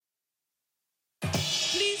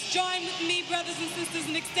Join with me, brothers and sisters,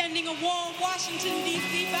 in extending a warm Washington,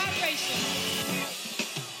 D.C. vibration.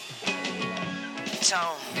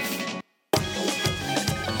 Tone.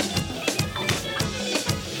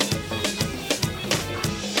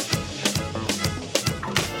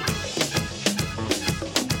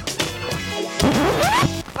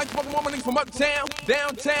 Like fucking woman niggas from uptown,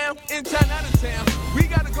 downtown, in town, out of town. We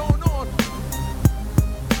got it going on.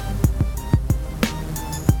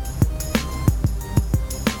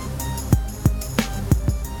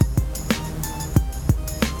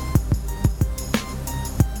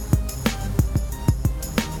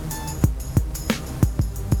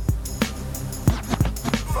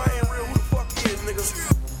 If I ain't real, who the fuck is,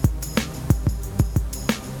 niggas?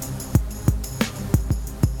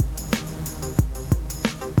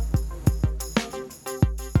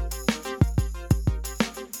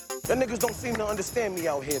 Y'all niggas don't seem to understand me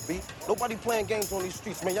out here, B. Nobody playing games on these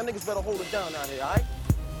streets, man. Y'all niggas better hold it down out here, alright?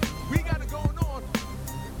 We got it going on.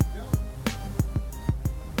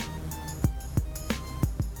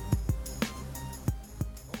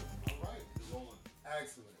 All right, you're rolling.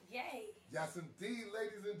 Excellent. Yay. Yes, indeed,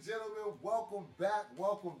 ladies and gentlemen. Welcome back.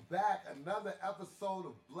 Welcome back. Another episode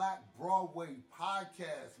of Black Broadway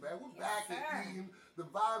Podcast, man. We're back sir. at Eden. The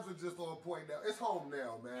vibes are just on point now. It's home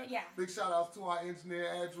now, man. Yeah. Big shout outs to our engineer,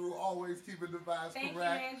 Andrew, always keeping the vibes Thank you,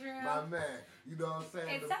 correct. Andrew. My man. You know what I'm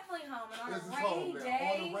saying? It's definitely home, and on This a is home rainy now.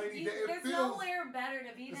 day, On a rainy day, it there's feels- nowhere better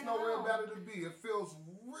to be It's than nowhere home. better to be. It feels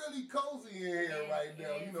really cozy in here It right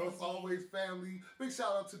now. is You know, it's indeed. always family. Big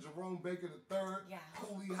shout out to Jerome Baker III, Yeah.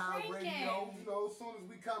 Cooley High Cranking. Radio. You know, as soon as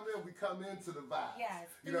we come into the vibe. Yes.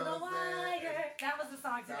 You Through know the what I'm saying? wire. That was the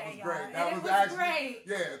song today, That was y'all. great. And That it was was actually great.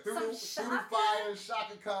 Yeah, through the Shaka. fire,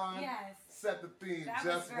 Shaka Khan. Yes. Set the theme That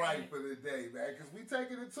was just right great. for the day, man. Because we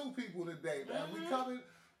taking it to people today, man. Mm-hmm. We coming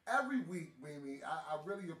every week, Mimi. I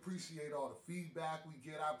really appreciate all the feedback we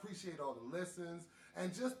get. I appreciate all the listens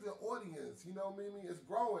and just the audience. You know, Mimi, it's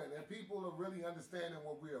growing and people are really understanding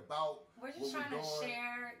what we're about. We're just what trying to doing.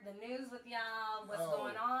 share the news with y'all, what's Oh.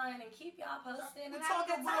 going on, and keep y'all posted We're and have a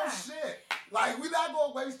talking good real time. shit. Like, we're not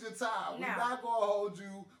going to waste your time. No. We're not going to hold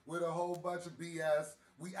you with a whole bunch of BS.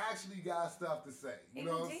 We actually got stuff to say. You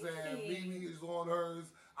know what I'm saying? Indeed. Mimi is on hers.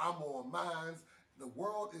 I'm on mine. The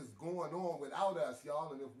world is going on without us,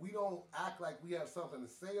 y'all. And if we don't act like we have something to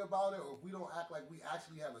say about it, or if we don't act like we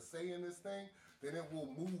actually have a say in this thing, then it will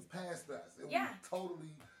move past us. It Yeah. will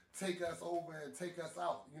totally take us over and take us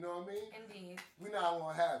out. You know what I mean? Indeed. We're not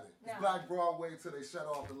gonna have it. No. It's Black Broadway till they shut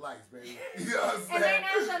off the lights, baby. You know what I'm saying? And they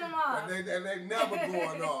not shut them off. And they never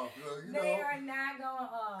going off. You They know? are not going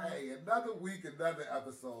off. Hey, another week, another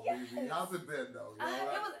episode, Yes. baby. How's it been though? You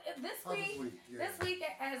know, It was this How's week. this week? Yeah. This week,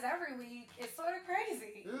 as every week, is sort of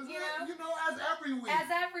crazy. Is you it? know, You know, as every week. as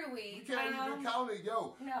every You week. can't even count it,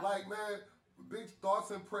 yo. no. Like, man, big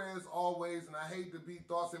thoughts and prayers always, and I hate to be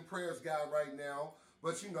thoughts and prayers guy right now,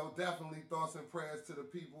 but you know, definitely thoughts and prayers to the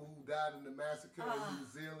people who died in the massacre in New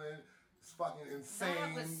Zealand. It's fucking insane.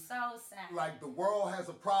 That was so sad. Like, the world has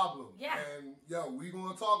a problem. Yeah. And, yo, we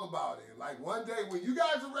gonna talk about it. Like, one day when you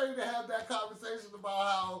guys are ready to have that conversation about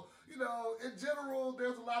how, you know, in general,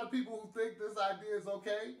 there's a lot of people who think this idea is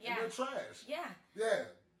okay, Yeah. and they're trash. Yeah. Yeah.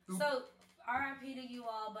 So, RIP to you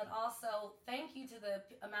all, but also thank you to the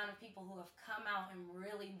amount of people who have come out and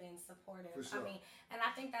really been supportive. For sure. I mean, and I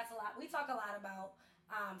think that's a lot. We talk a lot about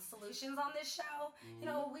solutions on this show. You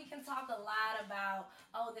know, we can talk a lot about,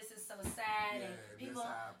 oh, this is so sad, Yeah, and this people.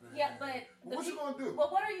 happened. Yeah, but Well, what you gonna do? Well,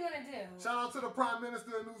 what are you gonna do? Shout out to the Prime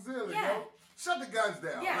Minister of New Zealand, Yeah. yo. Shut the guns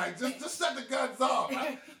down. Yeah. Like, just shut the guns off.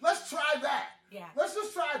 Let's try that. Yeah. Let's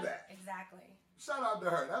just try that. Exactly. Shout out to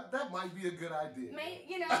her. That might be a good idea.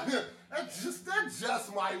 You know. that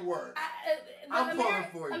just might work. I'm pulling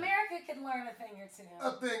for you. America could learn a thing or two.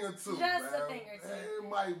 A thing or two, Just man. a thing or two. It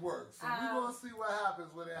might work. So we're gonna see what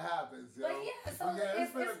happens when it happens, yo. But yeah, so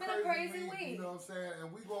it's been a crazy week. You know what I'm saying?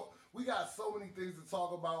 And we got so many things to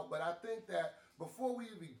talk about, but I think that before we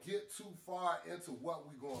even get too far into what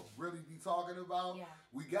we're gonna really be talking about, Yeah.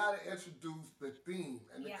 we gotta introduce the theme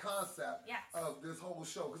and the Yes. concept Yes. of this whole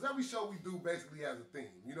show. Because every show we do basically has a theme.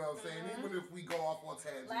 You know what I'm saying? Even if we go off on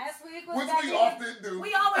tangents. Last week was which we Becky. often do.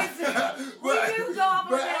 We always do. But- We do go off on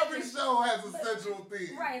But every tangents. show has a central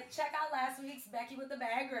theme. Right. Check out last week's Becky with the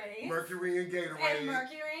Bad Grades. Mercury and Gatorade. And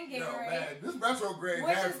Mercury and Yo, Gatorade. man, this retrograde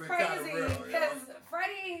Which has is been kind of crazy real. Yo. because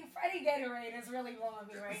Freddie Gatorade is really blowing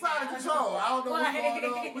me right It's now. out of control. I don't know what's Like- going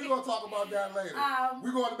on. We're going to talk about that later.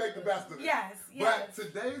 We're going to make the best of it. Yes, But yes.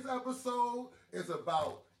 today's episode is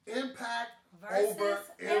about impact Versus over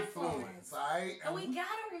influence. influence. All right? And we gotta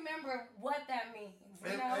remember what that means.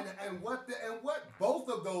 You know? And what both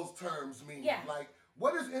of those terms mean. Yeah. Like,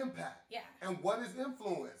 what is impact? Yeah. And what is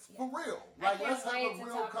influence? Yeah. For real. I Like, can't let's have wait a to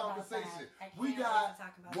real talk about conversation. that. I We can't wait got to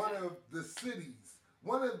talk about one that. of the cities,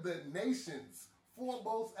 one of the nation's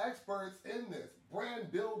foremost experts in this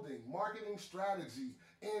brand building, marketing strategy,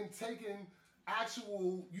 and taking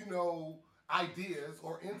actual, ideas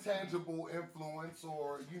or intangible influence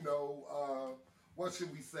or, what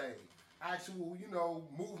should we say? Actual,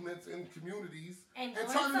 movements in communities And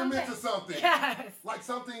turning them into something. Yes. Like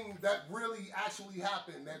something that really actually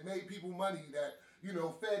happened, that made people money, that,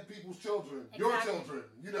 fed people's children, your Exactly. children,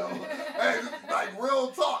 and like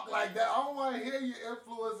real talk like that. I don't want to hear your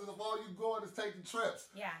influences if all you going is taking trips.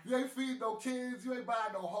 Yeah. You ain't feeding no kids, you ain't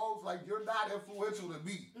buying no hoes, like you're not influential to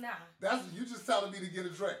me. Nah. You just telling me to get a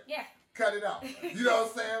drink. Yeah. Cut it out. You know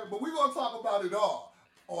what I'm saying? But we're going to talk about it all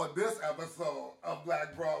on this episode of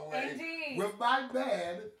Black Broadway Indeed. with my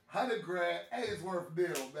man, Huntergrad Ainsworth Neal,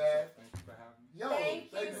 man. Thank you for having me. Yo,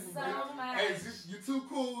 Thank you for so being- much. Hey, you too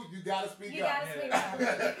cool. You gotta speak You up. gotta speak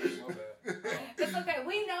up. My bad. It's okay.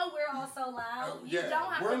 We know we're all so loud. You Yeah,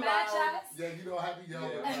 don't have we're to match loud. us. Yeah, you don't have to yell.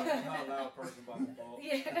 Yeah, I'm not a loud person by default.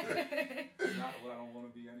 Yeah. Not what I don't want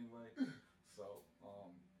to be anyway. So,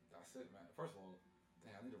 that's it, man. First of all,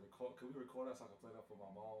 damn, I need to record. Can we record that so I can play that for my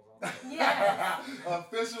moms? Yes.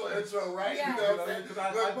 Official intro, right? Yeah. You know what I'm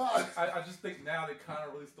saying? Look, boss. I just think now they kind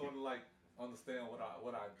of really starting to like understand what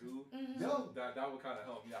I do. Mm-hmm. Yo, That would kind of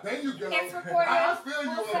help me out. there you go. It's recorded. I feel you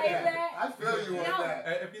We'll on save that. that. I feel you on No. that.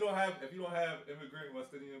 And if you don't have immigrant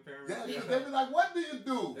West Indian parents, Yeah, because they be like, what do you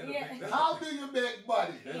do? they're the Yeah. big- How do you make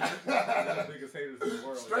money? they're the biggest haters in the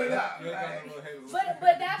world. Straight up, You ain't got right? no real haters.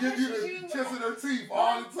 But that Give you pushes the you. kiss of their teeth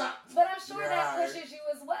all the time. But I'm sure Yeah. that pushes you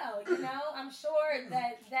as well. I'm sure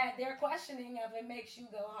that their questioning of it makes you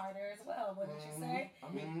go harder as well. Wouldn't you say? I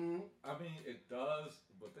mean, it does,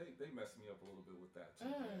 but they messed me up a little bit with that too.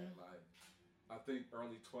 Man. Like, I think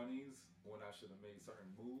early 20s when I should have made certain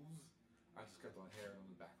moves, I just kept on hearing in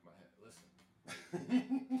the back of my head, listen,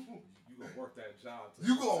 you gonna work that job.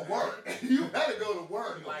 You gonna work. You better go to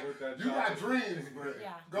work. You gonna Like, work that you job. got dreams, bro.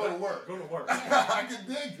 Yeah. Go to work. Go to work. I can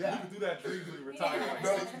dig You that. can do that dream till you retire. Yeah. Like,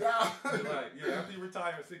 No, it's down. you're like, yeah, after you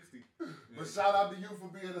retire at 60. But shout out to you for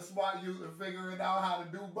being a smart youth and figuring out how to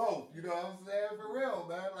do both. You know what I'm saying? For real,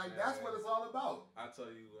 man. Like, that's what it's all about. I tell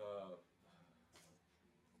you,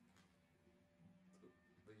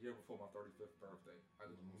 the year before my 35th birthday, I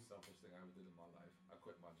did the most selfish thing I ever did in my life. I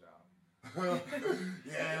quit my job.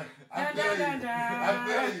 Yeah. I Dun, feel dun, you. dun, I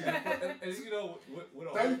feel you. And you know, with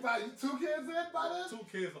a 35, you 2 kids in by then? two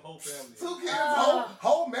kids, a whole family. 2 kids, Oh.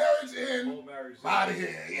 whole marriage in. Whole marriage. Out of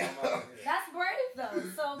here. I'm Yeah. outta here. That's brave though.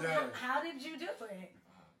 So Yeah. how did you do it?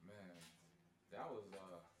 Man,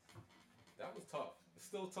 that was tough. It's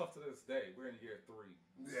still tough to this day. We're in year 3.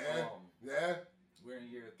 Yeah. Yeah. We're in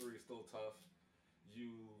year 3. It's still tough.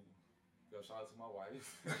 Shout out to my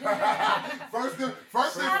wife. First and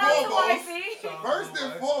Shout out to foremost. wifey. Shout out First to my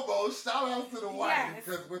and wife. foremost, shout out to the wife, Yes.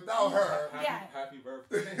 because without her, Happy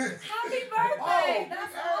birthday. Happy birthday!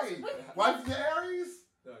 That's hey, awesome. wife's the Aries.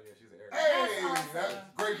 Oh yeah, she's an Aries. Hey, awesome. that's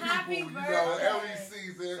great Happy people. birthday. Aries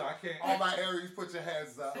season. So I can't. All my Aries, put your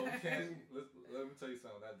hands up. So let me tell you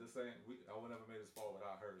something. That this ain't. I would never made this far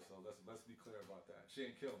without her. So let's be clear about that. She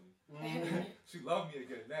ain't kill me. She loved me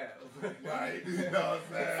again now. Right, you know what I'm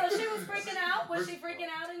saying? So she was freaking out. Was she freaking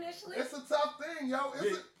out initially? It's a tough thing, yo.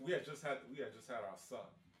 We had just had our son,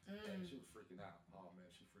 and she was freaking out. Oh man,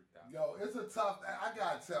 she freaked out. Yo, it's a tough. I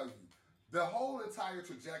gotta tell you, the whole entire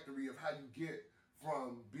trajectory of how you get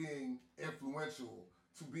from being influential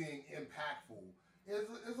to being impactful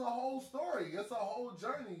is a whole story. It's a whole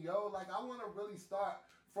journey, yo. Like, I want to really start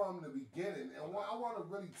from the beginning, and I want to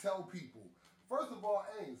really tell people. First of all,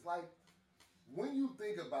 Ames, like, when you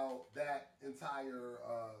think about that entire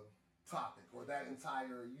topic or that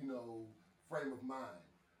entire, frame of mind,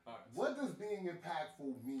 All right, what does being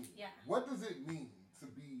impactful mean? Yeah. What does it mean to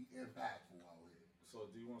be impactful out here? So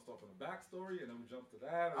do you want to start from the backstory and then we jump to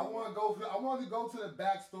that? I want to go to the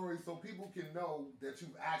backstory so people can know that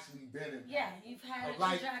you've actually been impactful. Yeah, you've had a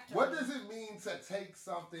Like, trajectory. what does it mean to take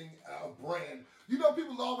something, a brand?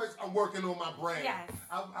 People always, I'm working on my brand. Yes.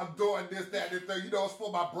 I'm doing this, that, and the third. It's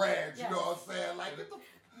for my brand. Yes. You know what I'm saying? Like, get the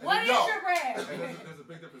What is Yo. your brand? And there's a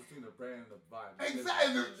big difference between the brand and the vibe.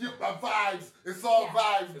 exactly. My vibes. It's all Yeah.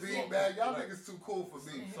 vibes, It's B, all- man. Y'all like- niggas too cool for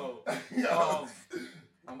me. So, Yo.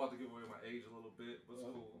 I'm about to give away my age a little bit, but it's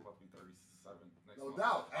cool. I'm about to be 37 next No month.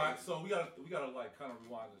 doubt. All right, so we gotta like kind of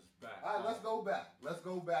rewind this back. All right, let's go back. Let's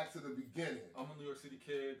go back to the beginning. I'm a New York City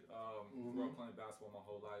kid. Grew up playing basketball my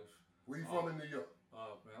whole life. Where you from in New York?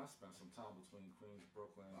 Man, I spent some time between Queens,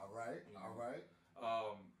 Brooklyn. All right. you know. All right.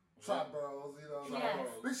 Trap Bros, you know. Yes.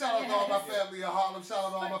 Big shout out to all my family in Harlem. Shout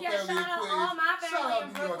out to all my Yeah, family in shout out Queens. all my Shout family out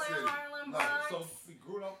in to New York Brooklyn, City. Harlem, Love it. Bronx. So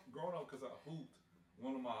growing up, because I hooped,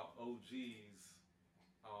 one of my OGs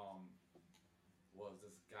was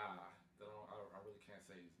this guy that I really can't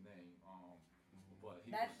say his name. But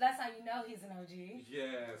That's how you know he's an OG.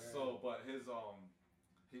 yeah. So, but his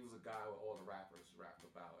he was a guy with all the rappers rapped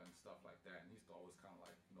about and stuff like that, and he used to always kind of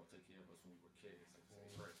like take care of us when we were kids. Like,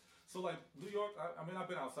 so like New York, I mean I've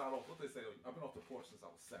been outside off what they say. I've been off the porch since I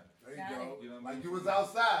was 7. There you Got go. it. You know what I Like mean? you was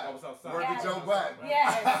outside. I was outside. Working Yes. Joe Button.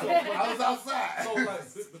 Yes. I was outside. So like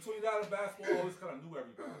between that and basketball, I always kind of knew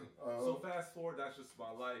everybody. So fast forward, that's just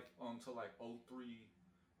my life until like 03,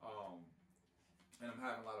 and I'm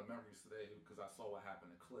having a lot of memories today because I saw what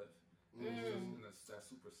happened to Cliff. And that's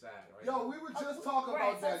super sad, right? Yo, we were just talking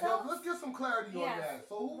right, about that. so Yo, let's get some clarity on Yes. that.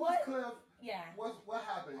 So who was Cliff? Yeah. What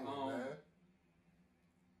happened here, man?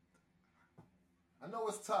 I know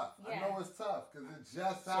it's tough. Yeah. I know it's tough because it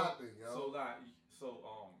just happened, yo.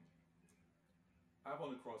 I've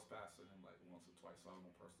only crossed paths with him like once or twice, so I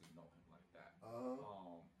don't personally know him like that.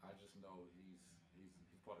 I just know he's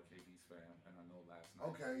part of KD's fam, and I know last night.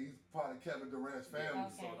 Okay, he's part of Kevin Durant's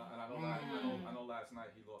family. Okay. So and I know last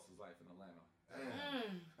night he lost his life in Atlanta.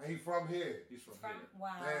 Damn. And he's from here. He's from here.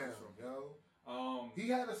 Wow. Damn, from yo.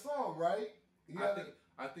 He He had a song, right?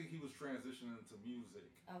 I think he was transitioning into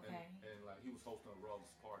music. Okay. And like he was hosting a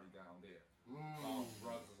Ruggs party down there.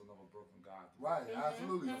 Ruggs is another Brooklyn guy. Right,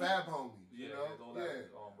 absolutely. Fab homie. Yeah, you know? all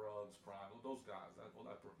that Ruggs, Prime, those guys, all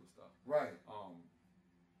that Brooklyn stuff. Right.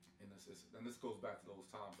 And this goes back to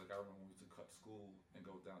those times. Like I remember when we used to cut school and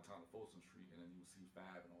go downtown to Folsom Street, and then you would see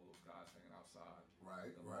Fab and all those guys hanging outside,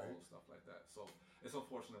 Right, the mall and stuff like that. So it's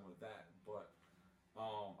unfortunate with that, but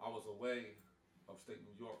I was away upstate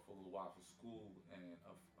New York for a little while for school, and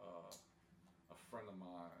a friend of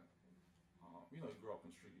mine, you grew up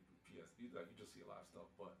in the street, you just see a lot of stuff,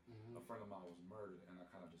 but a friend of mine was murdered, and I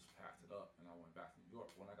kind of just packed it up, and I went back to New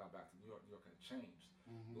York. When I got back to New York had changed.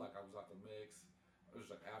 Like I was out the mix. It was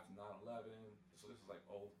like after 9/11, so this is like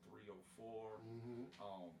 03, 04.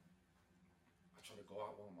 I tried to go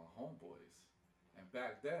out with one of my homeboys, and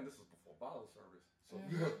back then, this was before bottle service.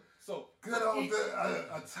 So good old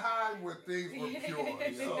a time where things were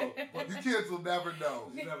pure. But you kids will never know.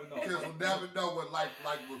 You never know. Kids will never know what life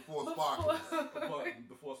like before sparklers. But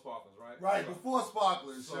before sparklers, right? Right, before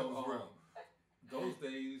sparklers, shit was real. Those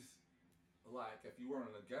days, like if you weren't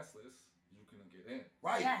on the guest list, you couldn't get in.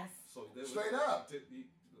 Right. Yes. So straight up.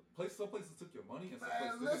 Some places took your money, and some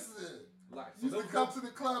Man, places listen. Like, you used to come to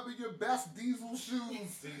the club in your best diesel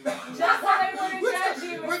shoes. Just so they wouldn't judge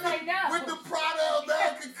you and with say no. With the Prada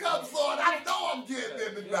American cups on, I know I'm getting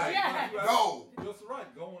in tonight. Yeah. Go. That's right.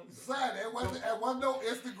 Going. Son, it wasn't no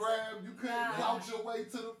Instagram. You couldn't count your way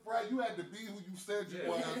to the front. You had to be who you said you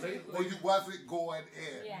was, or you wasn't going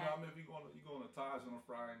in. Yeah. You know, I mean, if you going to Taj on a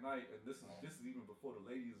Friday night, and this is even before the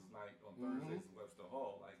ladies' night on Thursdays in Webster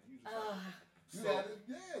Hall. Like you just.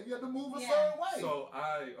 You had to move a certain way. So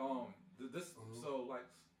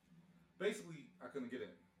basically I couldn't get in.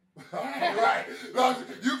 Right.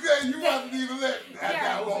 You wasn't even living at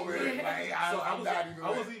that moment. I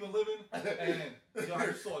wasn't even living, and I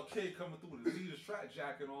just saw a kid coming through with his Adidas track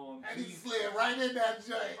jacket on. And he slid right in that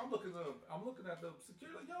joint. I'm looking at the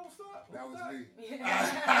security, like, yo, what's up? That was me.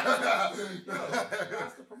 Yo,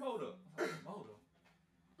 that's the promoter. I'm like, promoter?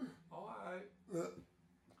 All right.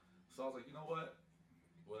 So I was like, you know what?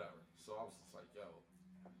 Whatever. So I was just like, yo,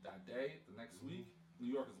 that day, the next week, New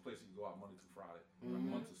York is a place you can go out Monday through Friday,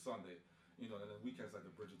 Monday to Sunday. And then weekends like the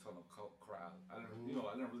Bridget Tunnel crowd. I didn't really know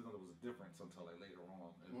there was a difference until like later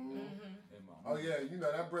on in my. Oh yeah,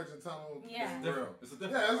 that Bridget Tunnel. Yeah. It's different. It's a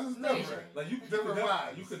different. Yeah, it's different. Like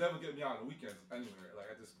you could never get me out on the weekends anywhere. Like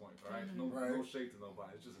at this point, right? No shade to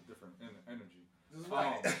nobody. It's just a different energy.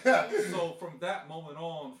 Right. So from that moment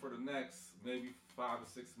on, for the next maybe 5 to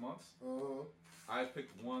 6 months, I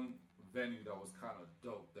picked one venue that was kind of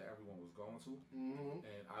dope that everyone was going to,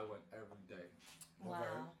 and I went every day.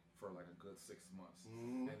 Wow. For like a good 6 months,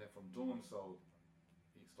 and then from doing so,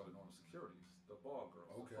 he started knowing the securities, the bar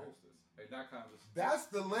girl, the hostess, and that kind of. That's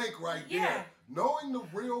the link right there. Knowing the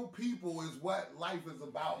real people is what life is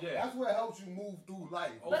about. Yeah. That's what helps you move through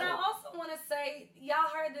life. But I also want to say, y'all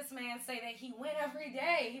heard this man say that he went every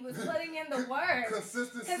day. He was putting in the work.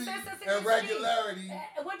 Consistency and regularity.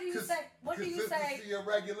 What do you say? What do you say? Consistency and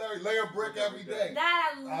regularity. Lay a brick every day.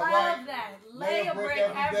 I love that. Lay a brick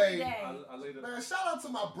every day. Man, shout out to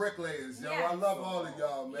my bricklayers, yo. I love all of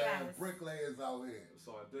y'all, man. Bricklayers out here.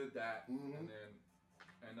 So I did that, and then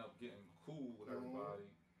ended up getting cool with everybody.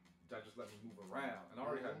 That just let me move around, and I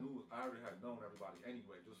already had known everybody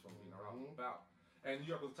anyway, just from being around and about. And New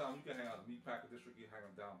York was the time you can hang out in the Meatpacker District, you hang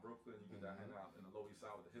out down Brooklyn, you can hang out in the Lower East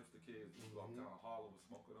Side with the hipster kids, you go uptown Harlem with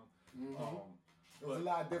smoking them. There was a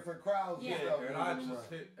lot of different crowds. Yeah. And I just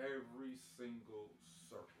hit every single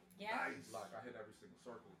circle. Yeah. Nice. Like I hit every single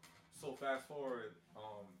circle. So fast forward,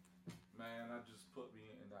 man, I just put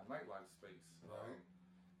me in that nightlife space. Right.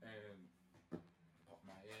 And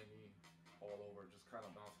Miami, all over, just kind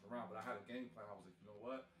of bouncing around. But I had a game plan. I was like, you know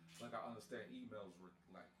what? Like I understand emails were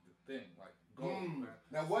like the thing. Like go, man.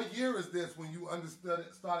 Now, what year is this when you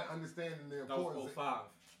started understanding the That importance? was 05.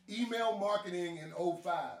 Email marketing in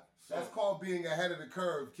 05. That's called being ahead of the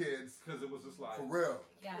curve, kids. Because it was just like For real.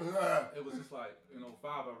 Yeah. It was just like in 05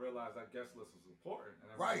 I realized that guest list was important.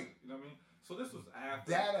 And Right. You know what I mean? So this was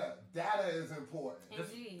after Data is important.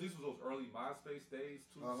 Indeed. These were those early MySpace days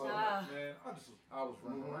too. Uh-huh. So man, I was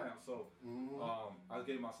running around. So Mm-hmm. I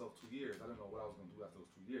gave myself 2 years. I didn't know what I was gonna do after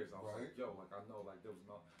those 2 years. I was Right. like, yo, like I know like there was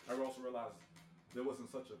no. I also realized there wasn't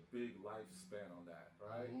such a big lifespan on that,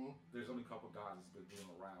 right? Mhm. There's only a couple guys that's been doing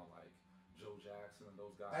around like Joe Jackson and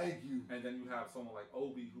those guys. Thank you. And then you have someone like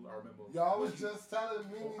Obi, who I remember. Y'all when was he- just telling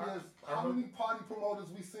me I this. How remember- many party promoters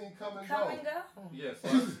we seen come and Come go? and go. Yeah,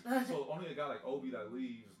 so only a guy like Obi that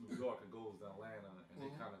leaves New York and goes to Atlanta, and they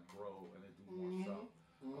kind of grow and they do more stuff.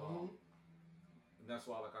 And that's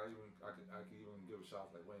why, like, I could even give a shout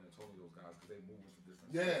to like Wayne and Tony, those guys, because they move into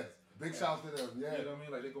different. Yes. spaces. Big shout to them. Yeah. You know what I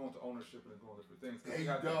mean? Like they go into ownership and they go into different things. There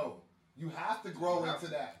you go. You have to grow into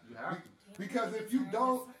that. You have to. Because if you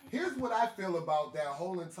don't, here's what I feel about that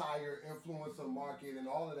whole entire influencer market and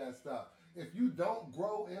all of that stuff. If you don't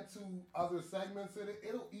grow into other segments in it,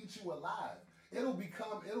 it'll eat you alive. It'll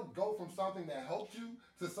go from something that helped you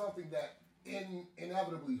to something that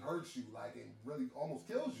inevitably hurts you, like it really almost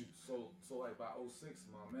kills you. So like by 06,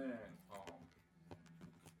 my man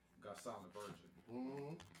got signed to Virgin.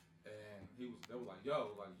 Mm-hmm. And they were like,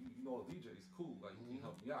 yo, like you know the DJ, he's cool, like he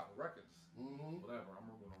help me out with records, whatever. I'm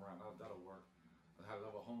moving around, that'll work. I had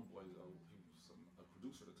another homeboy, he was a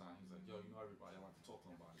producer at the time. He's like, yo, you know everybody, I like to talk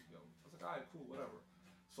to somebody. Yo, I was like, all right, cool, whatever.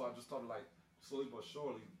 So I just started like slowly but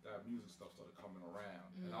surely that music stuff started coming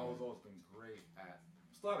around, and I was always been great at.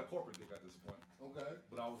 Still had a corporate gig at this point, Okay.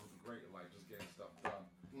 but I was great at like just getting stuff done.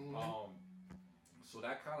 So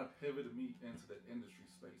that kind of pivoted me into the industry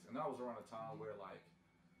space, and that was around a time where like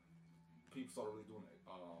people started really doing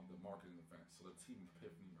the marketing events. So the Team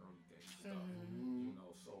Epiphany early days stuff, you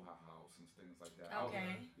know, Soho House and things like that.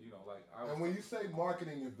 Okay. You know, like And when you say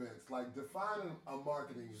marketing events, like define a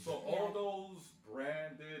marketing event. so all those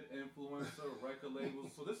branded influencer record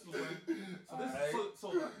labels. So this is when.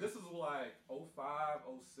 This is like 05,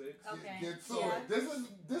 06. Okay. Get to Yeah. it.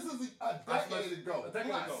 This is a decade ago. A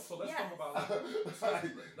decade ago. Plus. So let's Yes. talk about.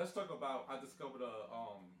 Right. Let's talk about. I discovered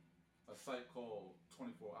a site called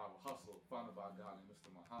 24 Hour Hustle, founded by a guy named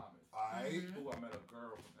Mr. Muhammad. Alright. Who I met a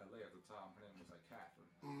girl from LA at the time. Her name was like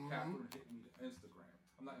Catherine. Catherine hit me to Instagram.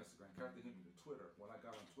 I'm not Instagram. Catherine hit me to Twitter. When I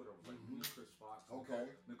got on Twitter, it was like me, Chris Fox,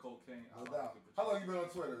 Okay. Nicole Kane. No doubt. How long you been on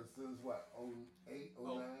Twitter? Since what? 08,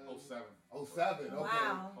 09? 07. 07. Okay.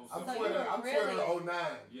 Wow. I'm So Twitter. you were I'm really- Twitter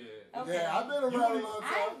 09. Yeah. Okay. Yeah, I've been around a long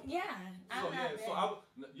time. I'm So not yeah, bad. so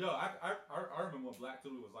I remember when Black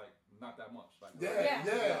Twitter was like not that much. Like Yeah.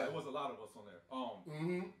 there was a lot of us on there.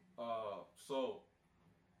 So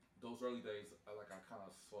those early days, like I kind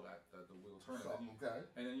of saw that the wheel turning. Okay.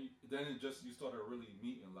 And then you started really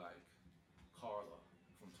meeting like Carla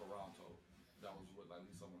from Toronto. That was with like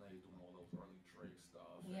Lisa Monet doing all those early Dre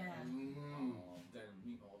stuff. Yeah. Then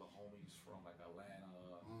meeting all the homies from like Atlanta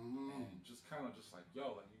and just kind of just like,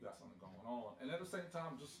 yo, like you got something going on. And at the same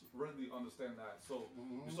time, just really understand that. So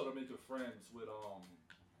you started making friends with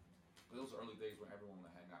those early days when everyone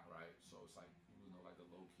would hang out, right? So it's like, you know, like the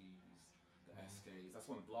Low Keys, the SKs. That's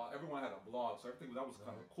when everyone had a blog. So everything that was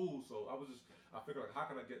kind of cool. So I figured like, how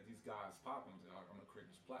can I get these guys popping? I'm gonna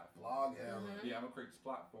create this platform. Blog era. Yeah, I'm gonna create this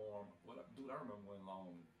platform. Dude, I remember when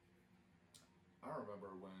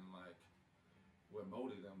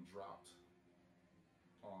Modi them dropped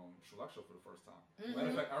Selection for the first time. Matter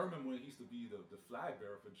of fact, I remember when he used to be the flag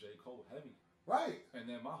bearer for J. Cole Heavy. Right. And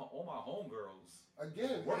then all my homegirls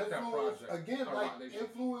Again, worked that influence. project. Again, Or like Roc Nation.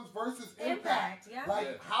 influence versus Impact, yeah. Like,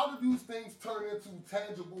 Yeah. how do these things turn into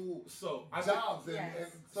tangible So I think- jobs?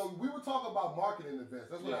 Yes. And so we were talking about marketing events.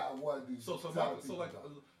 That's what Yeah. I wanted to So tell like people about.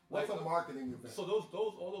 like What's a marketing event? So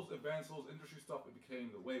all those events, those industry stuff, it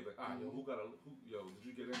became the wave. Like, did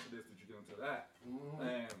you get into this? Did you get into that?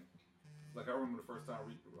 And like I remember the first time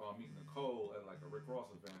meeting Nicole at like a Rick Ross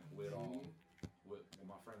event with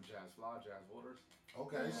my friend Jazz Waters.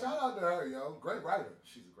 Okay, shout out to her, yo. Great writer.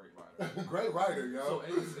 She's a great writer. Great writer, yo. So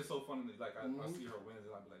it's so funny. Like I see her wins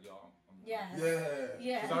and I be like, yo, I'm Yeah.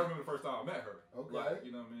 Yeah. Because I remember the first time I met her. Okay. Like,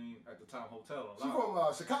 you know what I mean? At the Time Hotel. She's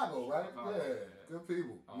from Chicago, right? Chicago, Yeah. Good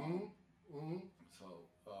people.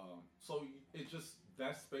 So it just,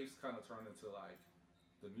 that space kind of turned into like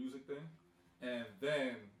the music thing. And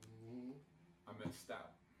then I met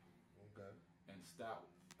Stout. Okay. And Stout,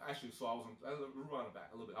 actually, so I was rewind it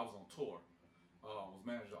back a little bit. I was on tour. I was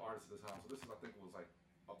managing artists at the time. So this is, I think, was like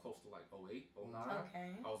close to like 08, 09.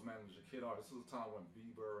 Okay. I was managing Kid Artists. This was a time when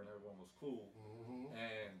Bieber and everyone was cool.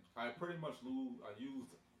 And I pretty much I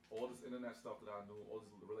used all this internet stuff that I knew, all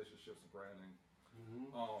these relationships and branding.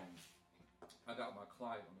 I got my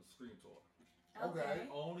client on the Scream Tour. Okay.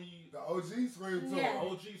 Only the OG Scream Tour. Yeah.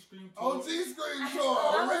 OG Scream Tour. OG Scream Tour.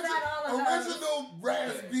 Original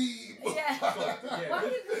Brass Beat. Yeah.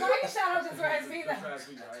 Why you shout out just Brass Beat?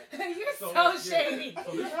 Right? You're so shady.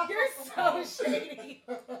 You're so shady.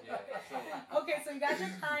 Okay, so you got your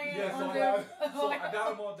client on there. So I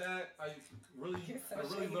got him on that. I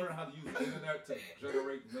really learned how to use the internet to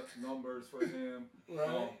generate numbers for him.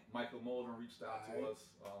 Right. Michael Malden reached out to us,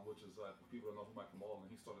 which is for people that know who Michael Malden.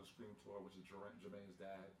 He started a Scream Tour, which is Jermaine's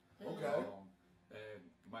dad. Okay. And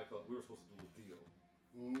Michael, we were supposed to do a deal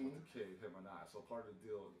with the kid, him and I. So part of the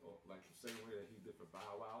deal, like the same way that he did for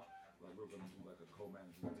Bow Wow, like we were gonna do like a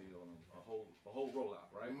co-management deal and a whole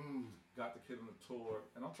rollout, right? Got the kid on the tour,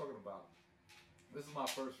 and I'm talking about, this is my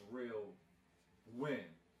first real win.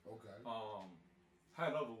 Okay.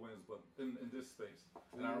 Had other wins, but in this space.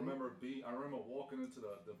 And I remember walking into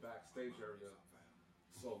the backstage area.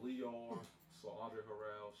 Saw Leo, saw Andre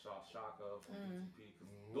Harrell, Shaka from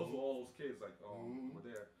PTP. Those were all those kids like were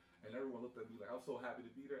there. And everyone looked at me like, I was so happy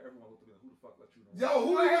to be there. Everyone looked at me like, who the fuck let you know? Yo,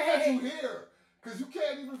 who let you here? Cause you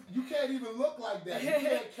can't even look like that. You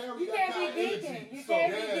can't carry that kind of energy. You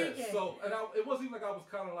can't be geeking. So, and it wasn't even like I was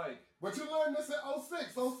kind of like. But you learned this in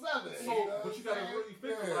 06, 07. So, but you gotta really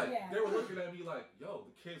figure they were looking at me like, yo,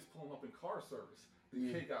 the kid's pulling up in car service.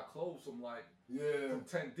 The kid got clothes from like from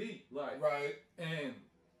 10 deep, like and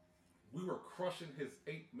we were crushing his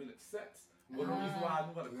 8-minute sets. Well, the reason why I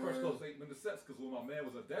knew how to crush those 8-minute sets, because when my man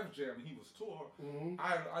was a Def Jam and he was tour,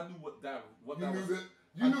 I knew what that was.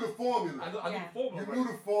 You knew the formula. I knew the formula. You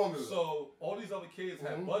knew the formula. So all these other kids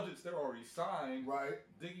had budgets; they were already signed. Right.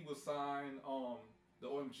 Diggy was signed. The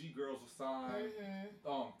OMG girls were signed.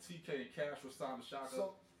 TK and Cash were signed to Shaka.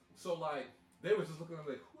 So like they were just looking at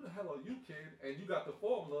me like, who the hell are you, kid? And you got the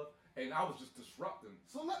formula. And I was just disrupting.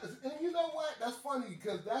 So, and you know what? That's funny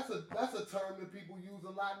because that's a term that people use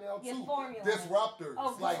a lot now too. Formula. Disruptors.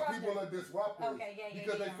 Oh, like people are disruptors. Okay,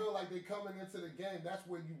 because they feel like they're coming into the game. That's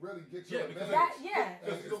where you really get your advantage.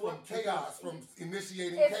 Because from chaos, from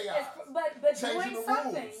initiating chaos. But changing doing the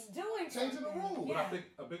something, rules. Changing the rules. But I think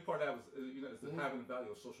a big part of that was is having the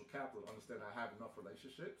value of social capital. Understand I have enough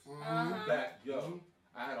relationships that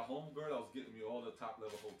I had a homegirl that was getting me all the top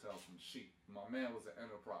level hotels from Chic. My man was at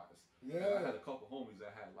Enterprise. And I had a couple homies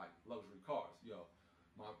that had like luxury cars.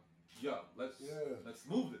 Let's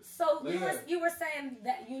move this. So you were saying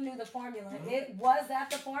that you knew the formula. Was that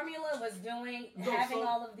the formula? Was having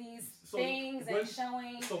all of these things and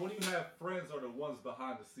showing. So when you have friends are the ones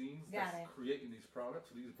behind the scenes that's creating these products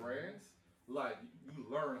for these brands, like you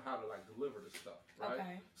learn how to like deliver this stuff, right?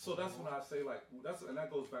 Okay. So that's when I say like and that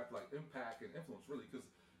goes back to like impact and influence really, because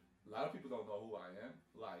a lot of people don't know who I am.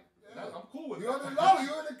 Like I'm cool with you that. don't know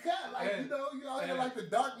you're in the cat, like you out here like the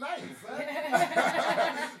Dark Knight.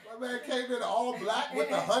 My man came in all black with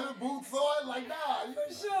the 100 boots on, like nah.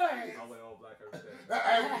 For sure. I wear all black every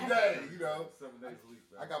day. Every day, 7 days a week.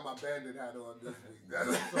 Man. I got my bandit hat on this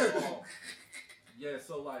week.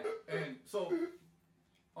 So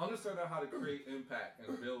understanding how to create impact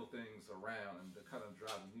and build things around and to kind of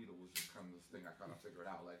drive the needle was just kind of this thing I kind of figured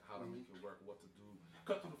out, like how to make it work, what to do,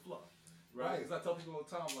 cut through the fluff, right? Because I tell people all the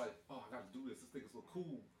time, like, oh, I got to do this. This thing is so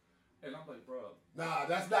cool, and I'm like, bro, nah,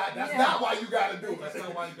 that's not why you got to do it. That's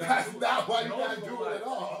not why you got to do it. That's not why you got to do it at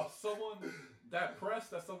all. That press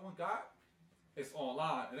that someone got, it's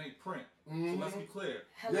online. It ain't print. So let's be clear.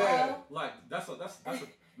 Hello? Yeah. Like that's a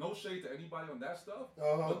no shade to anybody on that stuff,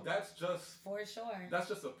 but that's just for sure. That's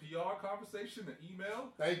just a PR conversation, an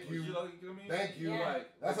email. Thank you. You know what I mean? Thank you. Yeah. Like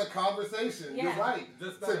that's a conversation. You're right.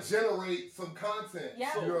 To generate some content.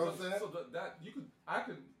 Yeah. You know what I'm saying? So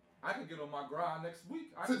I could get on my grind next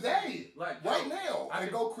week. Today, right now,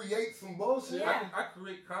 and go create some bullshit. Yeah. I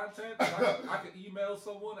create content. I can email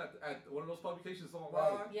someone at one of those publications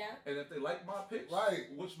online. Yeah. And if they like my pitch,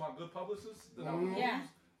 which my good publicist that I would use,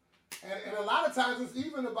 And a lot of times it's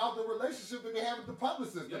even about the relationship that they have with the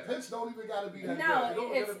publicist. Yeah. The pitch don't even got to be that No,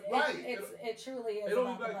 good. it truly is. It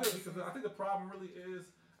don't even about that the good because I think the problem really is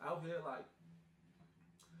out here, like,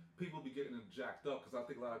 people be getting them jacked up because I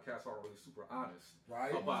think a lot of cats aren't really super honest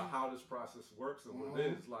Right. about how this process works and what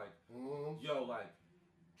it is. Like, yo, like,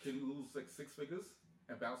 can you lose like 6 figures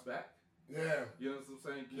and bounce back? Yeah. You know what I'm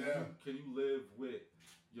saying? Can you live with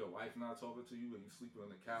your wife not talking to you and you sleeping on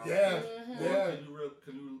the couch? Yeah. Or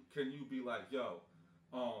can you be like, yo,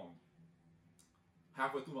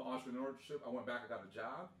 halfway through my entrepreneurship, I went back, I got a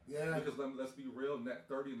job. Yeah. Because let's be real, net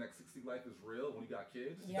 30 and net 60 life is real when you got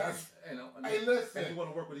kids. Yeah. Hey, listen. And you want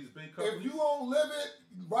to work with these big companies. If you don't live it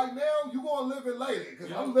right now, you gonna live it later.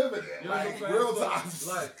 Because I'm living it. You know what I'm Like, saying? real So,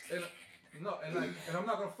 time. and I'm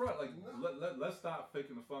not gonna front. Like, let's stop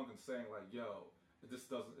faking the funk and saying like, yo, this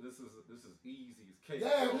is easy. It's cake.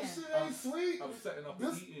 Yeah, this shit ain't sweet. I'm setting up a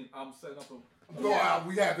meeting. I'm setting up a. Go out,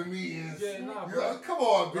 we have the meetings. Yeah, nah, Yeah, bro. come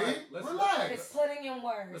on, B. Right, let's- Relax. It's putting in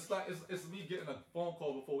work. It's like it's me getting a phone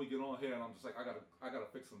call before we get on here, and I'm just like, I gotta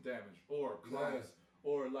fix some damage, or clients,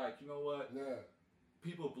 or like, you know what? Yeah.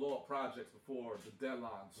 People blow up projects before the deadline,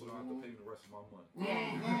 so they don't have to pay me the rest of my money.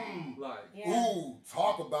 Mm-hmm. Like, Ooh,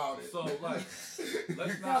 talk about it. so like,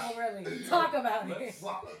 let's No, not. really. Talk about it.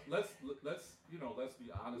 Let's be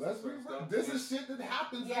honest. Let's be with real. stuff. This And is shit that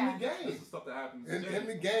happens Yeah. in the game. this is stuff that happens In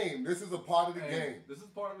the game. This is a part of the And game. This is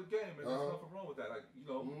part of the game, and there's nothing wrong with that. Like, you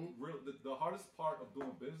know, the hardest part of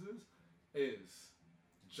doing business is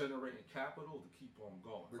generating capital to keep on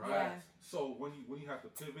going, right? Yeah. So when you have to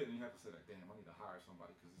pivot and you have to say like, damn, I need to hire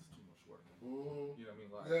somebody because it's too much work. You know what I mean?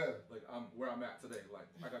 Like, like I'm where I'm at today. Like,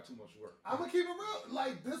 I got too much work. I'm gonna keep it real.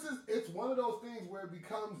 Like, it's one of those things where it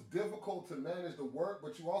becomes difficult to manage the work,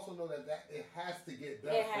 but you also know that it has to get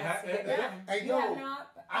done. It has to get done. And You yo, have no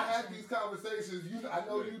I have option. these conversations. I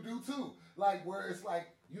know you do too. Like, where it's like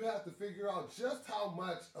you have to figure out just how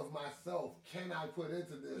much of myself can I put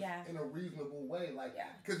into this in a reasonable way. Like,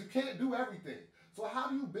 because you can't do everything. So how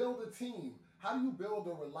do you build a team? How do you build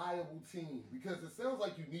a reliable team? Because it sounds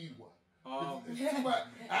like you need one. It's too much.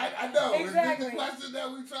 I know. Exactly. It's the question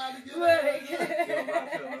that we trying to get Right.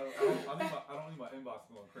 I don't need my inbox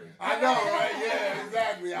going crazy. I know, right? Yeah,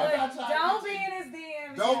 exactly. I'm not trying Don't to be in his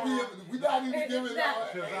DMs. Don't y'all. be. We're not even giving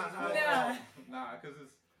out.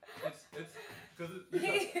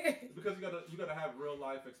 Because you gotta have real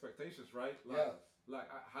life expectations, right? Like, like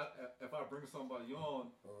if I bring somebody on,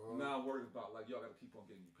 now I'm worried about like, yo, I gotta keep on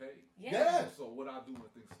getting you paid. Yeah. So what I do when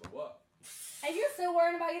things slow up. And you're still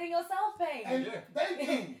worrying about getting yourself paid. And thank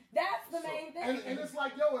you. That's the main thing. And it's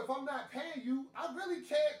like, yo, if I'm not paying you, I really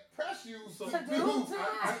can't press you to do do.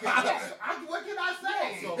 What can I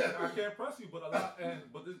say? So I can't press you, but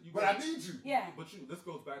I need you. Yeah. But this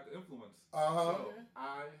goes back to influence. Uh-huh. So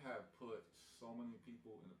I have put so many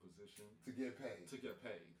people in a position to get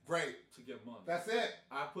paid. Great. To get money. That's it.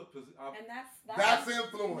 And that's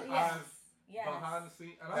influence. Yes. Behind the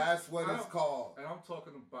scene. And that's what it's called. And I'm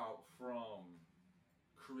talking about from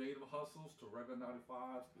creative hustles to regular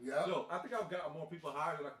 95s. Yeah. Yo, I think I've got more people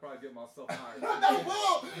hired than I could probably get myself hired. No,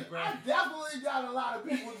 bull. I definitely got a lot of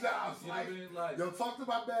people jobs. You know what I mean? Like, yo, talk to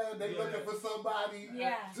my man. They looking for somebody.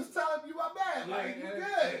 Yeah. Just tell him you my man. Yeah, like, you and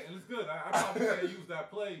good. And it's good. I probably can't use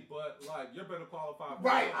that play, but like, you're better qualified.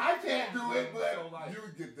 Right. I can't do it, but so, like, you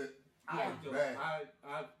get the. I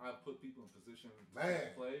put people in position to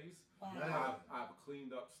make plays. Wow. I've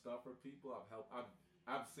cleaned up stuff for people.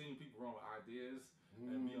 I've seen people run with ideas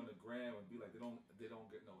and be on the gram and be like they don't get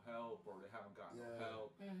no help or they haven't gotten no help.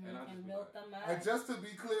 And I just built them up. And just to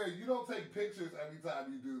be clear, you don't take pictures every time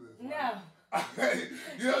you do this. Right? No.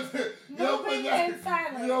 you don't Moving in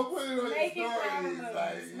silence. You don't put it on Making your power stories. moves.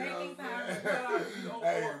 Like, you Making know power what I'm saying? moves.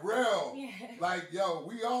 Hey, real. Yeah. Like, yo,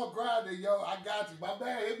 we all grinding, yo. I got you. My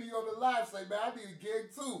man hit me on the live, say, man, I need a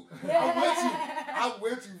gig too. I'm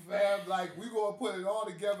with you, fam. Like, we gonna put it all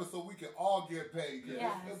together so we can all get paid.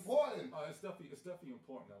 Yes. It's important. It's definitely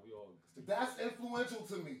important that we all. That's influential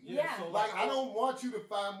to me. Yeah. So Like, I don't want you to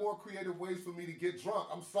find more creative ways for me to get drunk.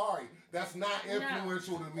 I'm sorry. That's not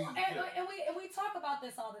influential to me. And we talk about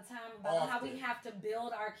this all the time about how we have to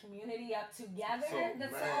build our community up together.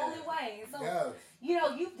 That's the only way. So, you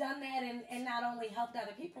know, you've done that and not only helped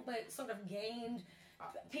other people, but sort of gained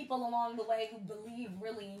people along the way who believe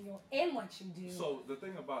really in what you do. So the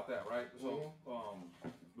thing about that, right? So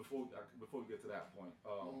before we get to that point,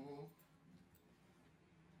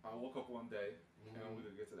 I woke up one day, and we're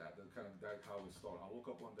gonna get to that. That's how it started. I woke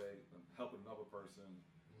up one day helping another person,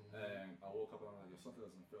 and I woke up and I'm like, if something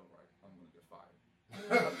doesn't feel right, I'm gonna get fired.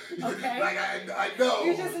 Okay. Like I know.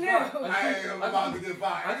 You just knew. I am about to get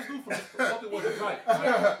fired. I just knew something wasn't right.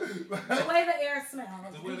 The way the air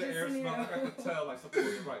smells. The way the air smells, I could tell like something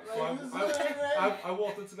wasn't right. So I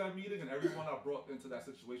walked into that meeting, and everyone I brought into that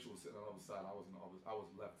situation was sitting on the other side. I was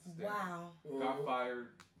left standing. Wow. Got fired,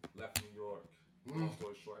 left New York. Long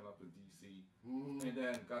story short, ended up in DC, and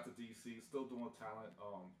then got to DC, still doing talent.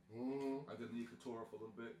 I did Nia Couture for a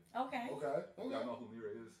little bit. Okay. Y'all know who Nia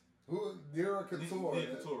is? Who? Nia Couture.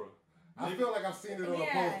 Nia Couture. I feel like I've seen it on the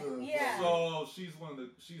poster. Yeah. So she's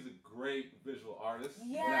a great visual artist.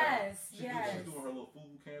 Yes. She's doing her little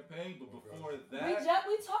FUBU campaign, but before that,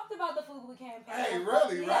 we talked about the FUBU campaign. Hey,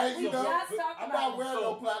 really, right? We just talked I'm about not wearing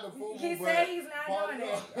no platinum FUBU. He said he's not doing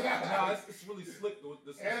it. No, it's really slick.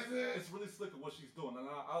 It's really slick at what she's doing, and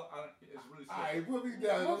it's really slick. All right, we'll be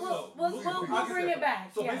done. We'll bring it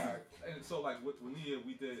back. So basically, and so like with Nia,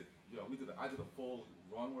 I did a full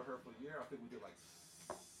run with her for a year. I think we did like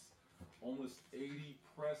almost 80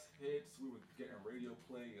 press hits. We were getting radio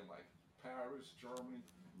play in like Paris, Germany,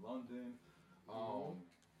 London.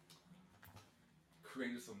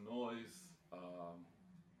 Created some noise.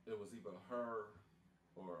 It was either her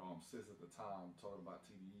or Sis at the time talking about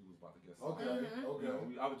TDE was about to get signed. Okay.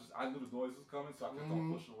 You know, I knew the noise was coming, so I kept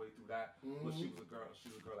on pushing away through that. But she was a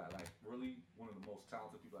girl that like really one of the most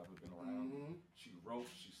talented people I've ever been around. She wrote,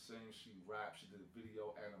 she sings, she raps, she did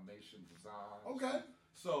video, animation, design. Okay.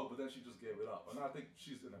 So, but then she just gave it up, and I think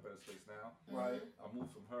she's in a better space now. Right. I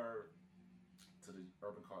moved from her to the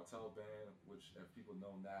Urban Cartel band, which, if people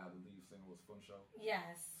know now, the lead singer was Funsho.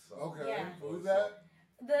 Yes. So, okay. Yeah. Who's that?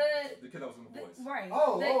 The kid that was in The Voice. Right.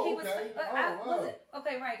 Okay.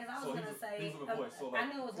 Okay, right, because I was going to say, he was in The Voice. So like,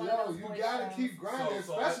 I knew it was one of those you voice gotta shows. keep grinding,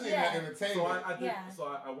 especially in the entertainment.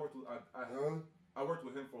 I worked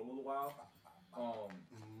with him for a little while,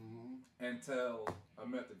 until I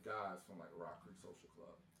met the guys from like Rock Creek Social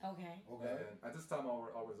Club. Okay. And at this time,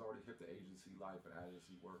 I was already hip to agency life and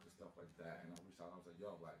agency work and stuff like that. And I reached out and I was like,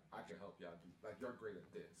 yo, like, I can help y'all do, like, you're great at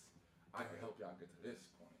this. I can help y'all get to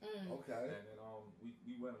this point. Okay. And then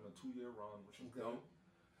we went on a 2-year run, which was dope.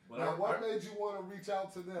 But now, what made you want to reach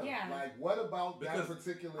out to them? Yeah. Like, what about that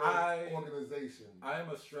particular organization? I am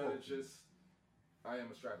a strategist. At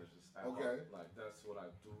okay. Heart. Like, that's what I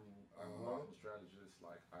do. I'm a strategist.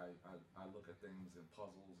 Like, I look at things in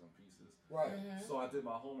puzzles and pieces. Right. So I did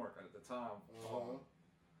my homework at the time.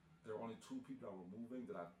 There were only 2 people that were moving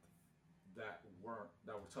that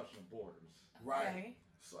were touching the borders. Right.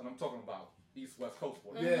 So, and I'm talking about East West Coast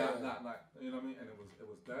borders. Yeah. Not you know what I mean? And it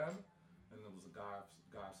was them, and there was a guy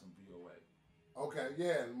from BOA. Okay,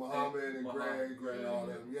 yeah, Muhammad and Greg and all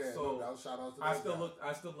them. Yeah, so no, shout out to I still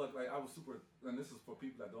look like I was super, and this is for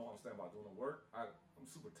people that don't understand about doing the work. I'm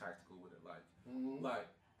super tactical with it. Like,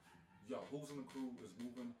 yo, who's in the crew is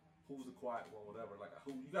moving, who's the quiet one, whatever. Like,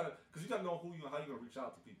 who you gotta, because you gotta know how you're gonna reach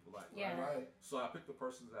out to people. Like, right. So I picked the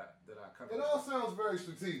person that I kind of. It all sounds very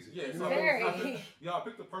strategic. Yeah, so I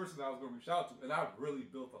picked the person that I was gonna reach out to, and I really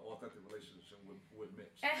built an authentic relationship with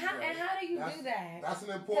Mitch. And how do you do that? That's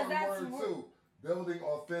an important word too. Building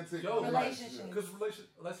authentic relationships. Because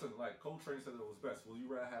listen, like Coltrane said it was best. Will you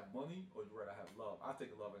rather have money or you rather have love? I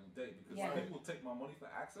take love any day because people will take my money for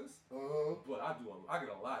access, but I get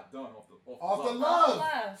a lot done off the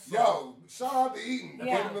love. Yo, shout out to Eaton.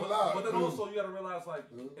 Yeah. The love. But then also you gotta realize like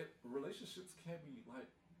relationships can't be like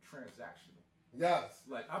transactional. Yes.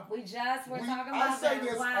 Like we're talking about I say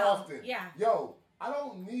this often. Yeah. Yo, I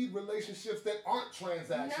don't need relationships that aren't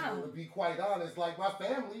transactional, to be quite honest. Like my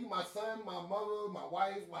family, my son, my mother, my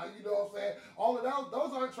wife, you know what I'm saying? All of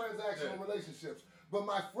those aren't transactional relationships. But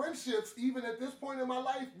my friendships, even at this point in my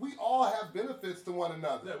life, we all have benefits to one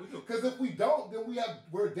another. Yeah, we do. Because if we don't, then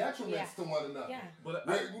we're detriments to one another. Yeah. But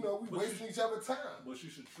we wasting each other's time. But you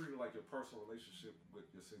should treat it like your personal relationship with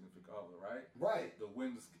your significant other, right? Right. The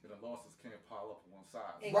wins and the losses can't pile up on one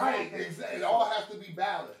side. Exactly. Right. Exactly. It all has to be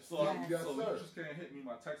balanced. So, you just can't hit me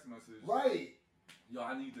my text message. Right. Yo,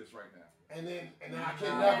 I need this right now. And then I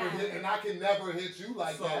can never hit you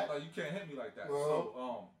like that. So like you can't hit me like that.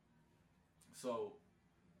 So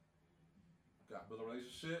got built a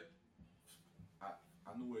relationship.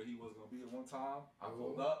 I knew where he was gonna be at one time. I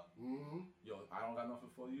pulled up. Yo, I don't got nothing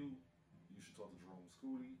for you. You should talk to Jerome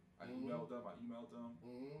Scooty. I emailed them.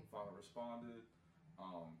 Finally responded.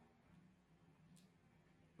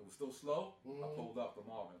 It was still slow. I pulled up to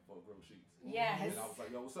Marvin for grilled cheese. Yes. And I was like,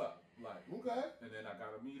 yo, what's up? Like, okay. And then I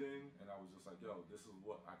got a meeting, and I was just like, yo, this is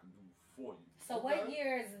what I can do for you. So what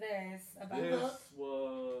year is this? This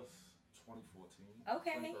was 2014.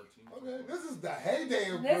 Okay. 2013. Okay. This is the heyday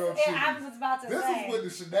of grilled cheese. I was about to say. This is when the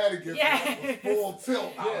shenanigans was full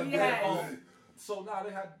tilt. So now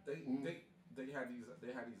they they had these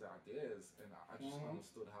ideas, and I just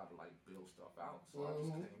understood how to like build stuff out. So I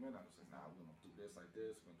just came in. I was like, nah, we're gonna do this like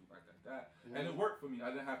this. We're gonna do like that. And it worked for me.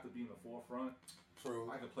 I didn't have to be in the forefront.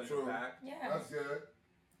 True. I could play the back. Yeah, that's good.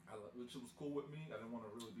 Which was cool with me. I didn't want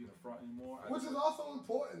to really be in the front anymore. Which is also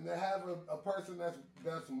important to have a person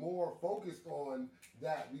that's more focused on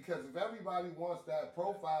that, because if everybody wants that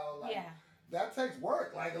profile, like, that takes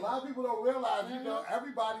work. Like, a lot of people don't realize, you know,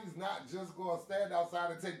 everybody's not just going to stand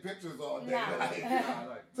outside and take pictures all day.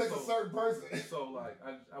 Takes a certain person. So, like,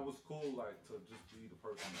 I was cool, like, to just be the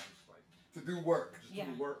person that just, like, to do work.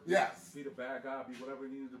 Just do work. Yes. Be the bad guy, be whatever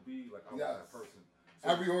it needed to be. Like, I was that person. So,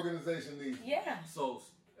 every organization needs it. Yeah. So,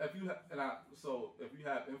 if you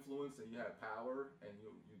have influence and you have power and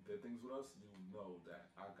you did things with us, you know that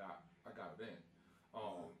I got it in.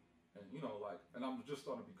 And you know, like, and I'm just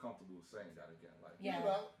starting to be comfortable with saying that again, like,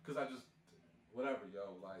 because I just whatever,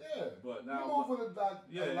 yo, like, But now, you move with a lot of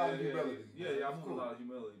humility. Yeah, I'm with a lot of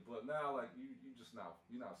humility. But now, like, you're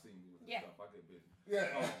not seeing me with this stuff. I get busy.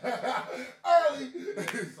 Early.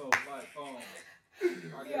 So like,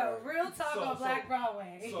 real talk on Black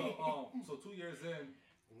Broadway. So 2 years in,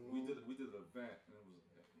 we did an event, and it was.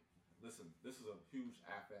 Listen, this is a huge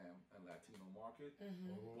AFAM and Latino market,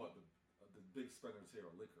 but the big spenders here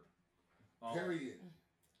are liquor. Period.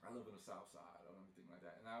 I live in the South Side or anything like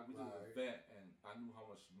that, and we did an event, and I knew how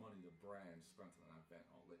much money the brand spent on an event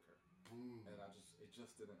on liquor, and it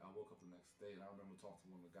just didn't. I woke up the next day, and I remember talking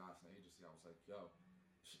to one of the guys in the agency. I was like, "Yo,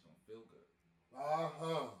 shit don't feel good."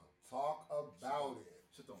 Talk about it.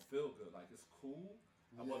 Shit don't feel good. Like, it's cool,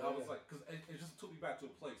 but I was like, because it just took me back to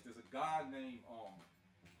a place. There's a guy named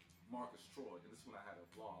Marcus Troy, and this is when I had a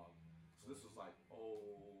vlog. So this was like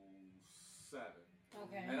 07.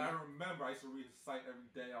 Okay. And I remember I used to read his site every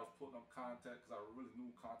day. I was putting up content because I really knew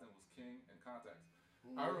content was king and context.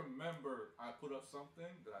 I remember I put up something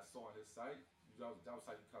that I saw on his site. That was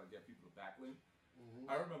how you kind of get people to backlink.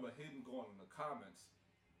 I remember him going in the comments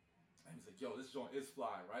and he's like, "Yo, this joint is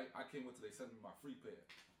fly, right? I can't wait till they send me my free pair."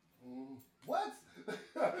 What?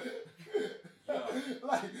 Yo.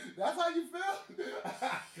 Like, that's how you feel?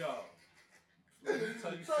 Yo, let me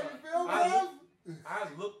tell you that's how something. you feel, man? I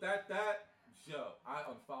looked at that. Yo, I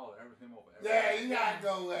unfollowed him over everything. Yeah, you gotta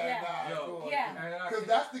go there. Because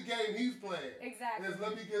that's the game he's playing. Exactly. Is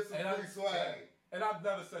let me get some free swag. And I've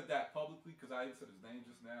never said that publicly because I even said his name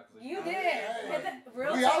just now. You did.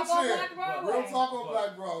 Real we talk on here. Black Broadway. Real talk on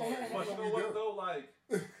Black Broadway. But you know what though? Like,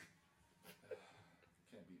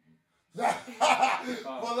 can't beat me.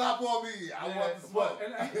 Pull up on me. I want the smoke.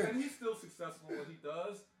 And he's still successful in what he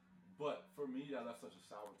does. But for me, that left such a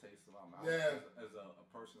sour taste in my mouth as a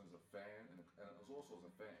person, as a fan, and as also as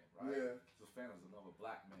a fan, right? As a fan, as another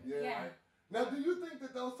black man, right? Now, do you think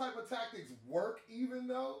that those type of tactics work even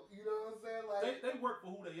though, you know what I'm saying? Like they work for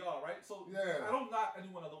who they are, right? So I don't knock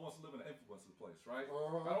anyone that wants to live in an influencer place, right? I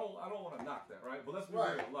don't want to knock that, right? But let's be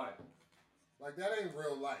real, like that ain't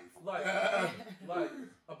real life. Like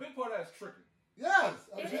a big part of that is tricking. Yes,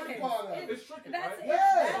 a big part of it. It's tricking, that's right?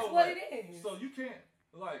 That's what it is. So you can't.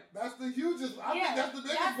 Like, that's the hugest. I think that's the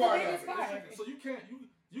biggest part of it. So you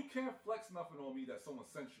can't flex nothing on me that someone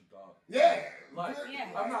sent you, dog. Yeah. Like,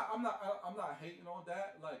 I'm not hating on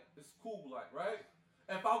that. Like, it's cool. Like, right?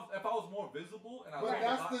 If I was more visible and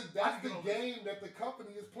that's the game that the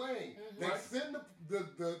company is playing. They send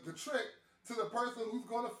the trick to the person who's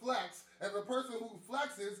going to flex, and the person who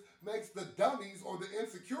flexes makes the dummies or the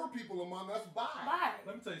insecure people among us buy.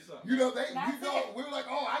 Let me tell you something. You know, we're like,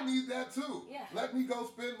 oh, I need that too. Yeah. Let me go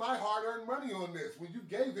spend my hard-earned money on this when you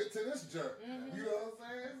gave it to this jerk. You know what I'm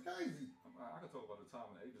saying? It's crazy. I can talk about the time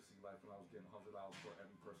in the agency life when I was getting $100 for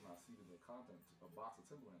every person I see in the content, a box of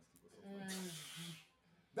Timberlands.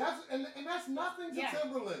 That's nothing to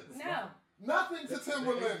Timberland. No. Nothing to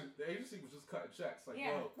Timberland. The agency was just cutting checks. Like,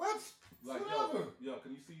 yo, what? Like, yo,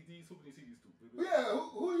 can you see these? Who can you see these to? Yeah,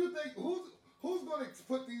 who do you think? Who's going to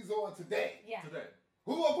put these on today? Yeah. Today.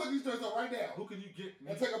 Who will put these shirts on right now? Who can you get?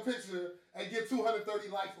 And take a picture and get 230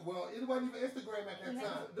 likes. Well, it wasn't even Instagram at that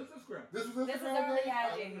time. This is Instagram. This was Instagram.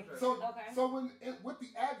 This is IG. So with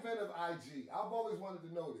the advent of IG, I've always wanted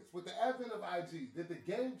to know this. With the advent of IG, did the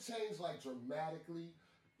game change like dramatically?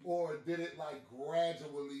 Or did it like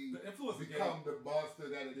gradually become the monster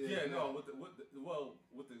that it is? Yeah, no. With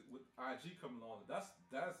IG coming along, that's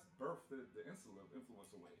birthed the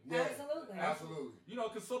influencer way. Yeah, absolutely. You know,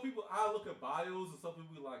 because some people, I look at bios and some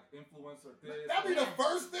people be like influencer this. That'd be the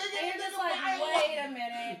first thing. And you're just like, wait a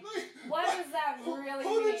minute, what does that really mean?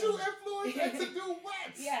 Who did you influence and to do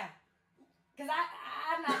what? Yeah, because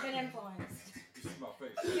I've not been influenced. You see my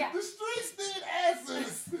face. Yeah. The streets need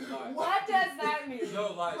answers. What does that mean?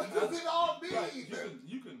 No, like, what does it all mean? Like,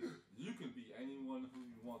 you can be anyone who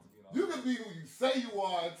you want to be. You can be who you say you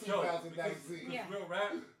are in 2019. Because real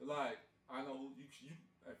rap, like, I know who you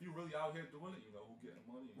if you really out here doing it, you know who getting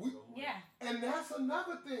money. You know who and that's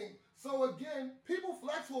another thing. So again, people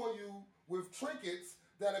flex on you with trinkets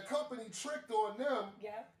that a company tricked on them,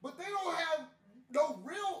 but they don't have no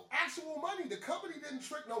real actual money. The company didn't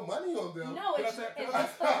trick no money on them. No, it's just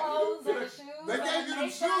the clothes and the shoes. They gave you the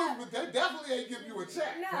shoes, but they definitely ain't give you a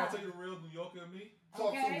check. No. Can I tell you the real New Yorker in me?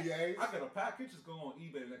 Talk to me, Ace. I got a package that's going on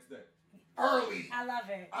eBay the next day. Early. I love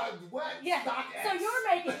it. What? Yeah. So you're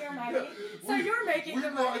making your money. So you're making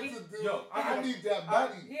your money. Yo, I need that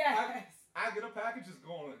money. Yes. I get a package, it's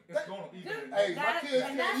going on eBay. Hey, my kids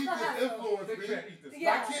can't eat this influence. They can't eat this.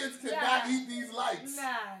 My kids cannot eat these lights.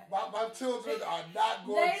 My children are not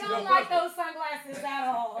going to. They don't like those sunglasses at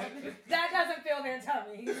all. That doesn't fill their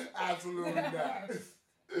tummies. Absolutely not.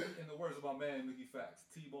 In the words of my man Mickey Fax,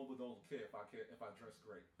 T-Mobile don't care if I dress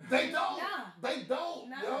great. They don't. No. They don't.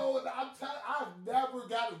 No. Yo, I've never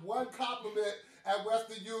got one compliment at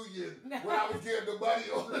Western Union when I was getting the money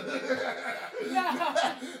on.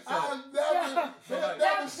 They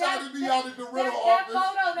never shouted me out in the rental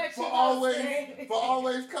office for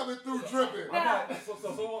always coming through dripping.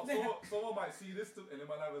 Someone might see this too, and they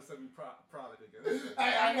might not even send me product again.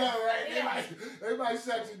 Hey, I know, right? They might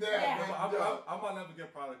shut you down. Yeah. I might never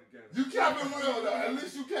get product again. You kept it real though. At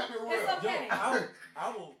least you kept it real. It's okay. Yo,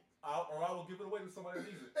 I will give it away to somebody that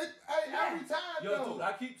needs it. Every time. Dude,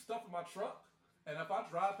 I keep stuff in my truck. And if I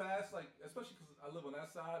drive past, like, especially because I live on that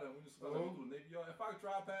side, and we just go through the Navy Yard, if I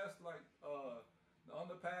drive past, like, the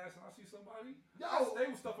underpass and I see somebody, I stay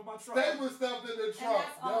with stuff in my truck. Stay with stuff in the trunk.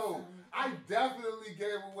 Awesome. I definitely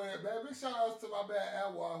gave away, man. Big shout outs to my man,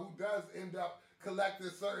 Anwar, who does end up collecting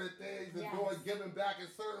certain things and giving back in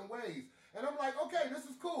certain ways. And I'm like, okay, this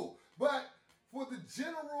is cool. But for the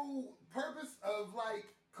general purpose of, like,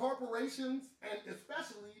 corporations and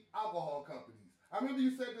especially alcohol companies, I remember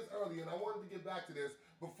you said this earlier, and I wanted to get back to this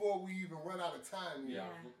before we even run out of time here.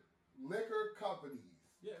 Liquor companies.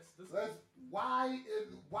 Yes. Why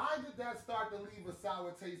did that start to leave a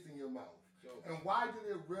sour taste in your mouth? And why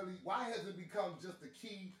has it become just the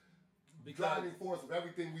key driving force of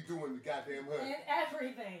everything we do in the goddamn hood? And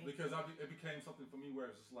everything. Because it became something for me where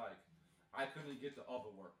it's just like, I couldn't get the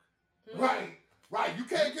other work. Right. You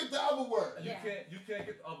can't get the other work. You can't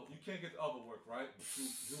get the other work, right?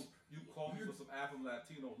 You call me for some Afro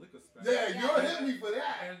Latino liquor space. Yeah, you'll hit me for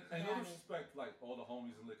that. And no disrespect, like all the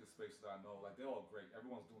homies in liquor space that I know, like they're all great.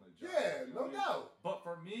 Everyone's doing their job. Yeah, no doubt. But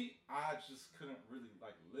for me, I just couldn't really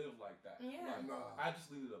like live like that. Yeah. Like, I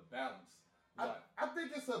just needed a balance. I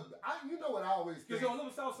think it's you know what I always think. Because I live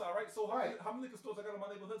in Southside, right? So how many liquor stores I got in my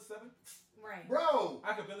neighborhood? 7? Right. Bro.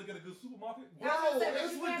 I could barely get a good supermarket. Bro,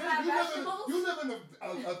 it's ridiculous. You live in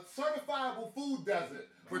a certifiable food desert,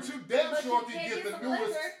 but you damn sure can get the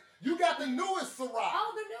newest. You got the newest Ciroc.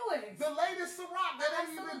 Oh, the newest. The latest Ciroc that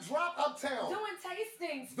ain't even dropped uptown. Doing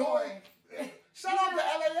tastings. Shout out to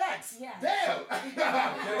LAX. Yeah. Damn.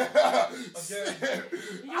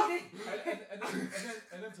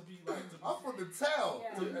 And then to be like, I'm from the town.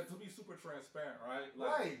 To be super transparent, right?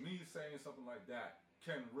 Like me saying something like that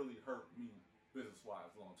can really hurt me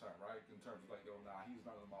business-wise long term, right? In terms of like, yo, he's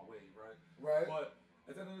not in my way, right? Right. But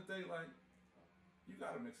at the end of the day, like, you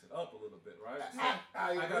gotta mix it up a little bit, right? So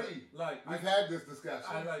I agree. We've had this discussion.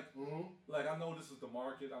 I I know this is the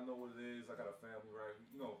market. I know what it is. I got a family, right?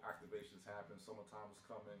 You know, activations happen. Summertime is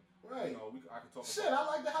coming. Right. You know, I can talk. Shit, I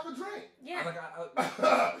like to have a drink. Yeah.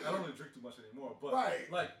 I don't really drink too much anymore, but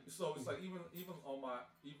like, so it's like even with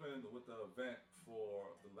the event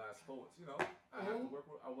for the Last Poets, you know, I have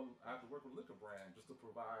to work with liquor brand just to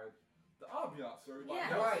provide the ambiance for everybody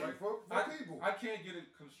else, right? For people. I can't get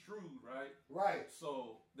it construed, right? Right.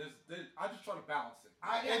 So I just try to balance it.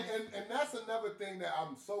 And that's another thing that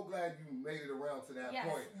I'm so glad you made it around to that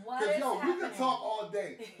point. Because we can talk all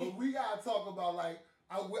day, but we gotta talk about, like,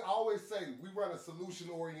 I always say we run a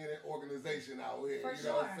solution-oriented organization out here. For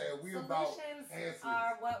know what I'm saying? We about answers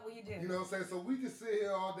are what we do. You know what I'm saying? So we can sit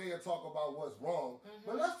here all day and talk about what's wrong,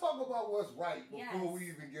 but let's talk about what's right before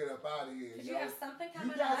we even get up out of here. Because you have something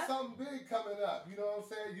coming up. You got something big coming up. You know what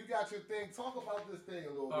I'm saying? You got your thing. Talk about this thing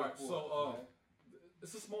a little bit. All right,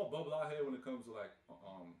 it's a small bubble out here when it comes to like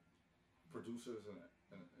producers and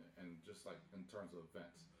just like in terms of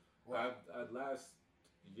events. Right. Last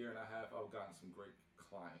year and a half, I've gotten some great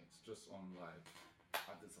clients just on like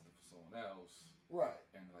I did something for someone else, right?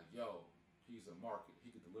 And like, yo, he's a market,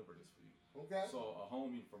 he could deliver this for you. Okay. So a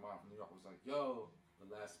homie from New York was like, yo,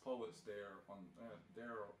 the Last Poets, they're on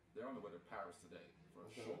the way to Paris today for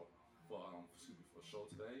a show, for a show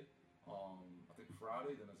today, I think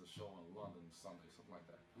Friday. Then there's a show in London Sunday, something like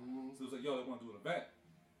that. Mm-hmm. So it was like, yo, they want to do an event.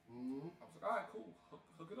 Mm-hmm. I was like, all right, cool,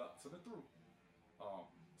 hook it up, send it through.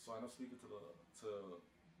 So I ended up speaking to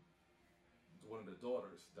one of the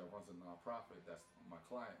daughters that runs a nonprofit that's my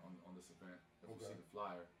client on this event. If you see the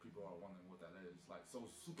flyer, people are wondering what that is. Like, so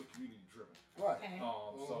it's super community driven. Right. Okay.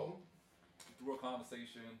 So through a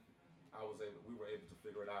conversation, we were able to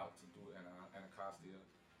figure it out to do it. And Anacostia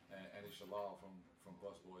and Shalal from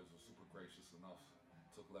Busboys was super gracious enough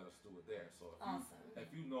to let us do it there. So if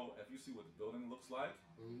you see what the building looks like,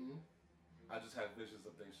 I just had visions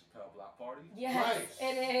of Dave Chappelle block party. Yes, right.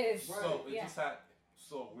 It is. So it just had.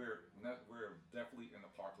 So we're definitely in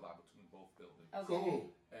the park lot between both buildings. Okay.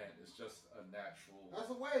 Cool. And it's just a natural.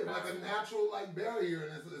 That's a way, like a natural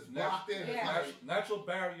barrier, and it's blocked in. Yeah. Natural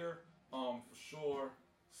barrier, for sure.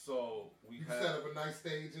 So you set up a nice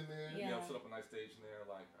stage in there. Yeah, set up a nice stage in there.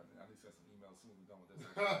 Like I need to send some emails soon as we're done with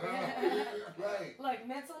this. Right. Like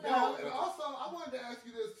mental health. And also, I wanted to ask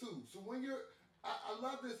you this too. So when I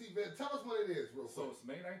love this event. Tell us when it is, real quick. So it's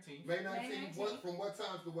May 19th. May 19th. From what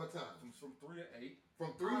time to what time? From 3 to 8.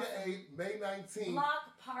 From 3 to 8, May 19th.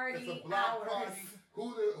 Block party. It's a block hours. party.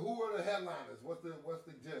 Who are the headliners? What's the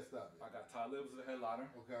gist of it? I got Talib as the headliner.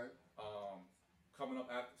 Okay. Coming up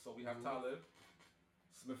after, so we have Talib,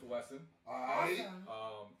 Smith & Wesson. All right.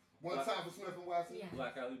 Awesome. One time for Smith & Wesson. Yeah.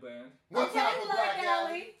 Black Alley Band. One time for Black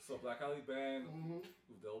Alley. So Black Alley Band,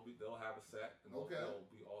 they'll have a set, and they'll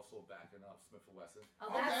be also backing up Smith & Wesson.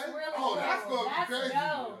 Oh, that's really cool. That's gonna be crazy.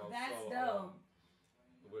 Dope. That's dope.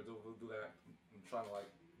 We'll do that. I'm trying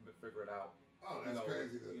to figure it out. Oh, that's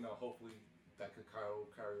crazy. Hopefully that could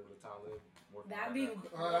carry over to Talib. That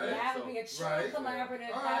would be a true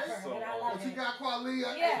collaborative effort, and I love it. But you got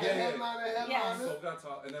Qualia, headliner. So we got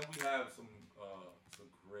and then we have some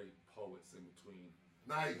great poets in between.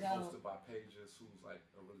 Nice. Hosted by Pages, who's like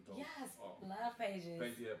a really dope. Yes, love Pages.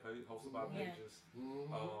 Hosted by Pages.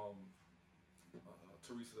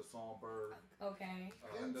 Teresa the Songbird. Okay.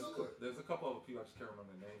 There's a couple other people I just can't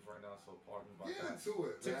remember their names right now, so pardon me about that. Get into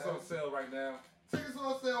it. Tickets on sale right now. Tickets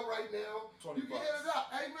on sale right now. $20. You can hit it up.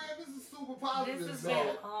 Hey man, this is super positive. This is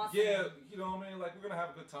awesome. Yeah, you know what I mean? Like, we're gonna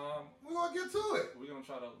have a good time. We're gonna get to it. We're gonna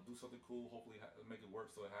try to do something cool. Hopefully, make it work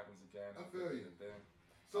so it happens again. I feel you. Then,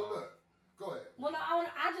 so look. Go ahead. Well, no,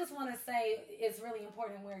 I just want to say it's really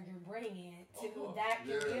important where you're bringing it to that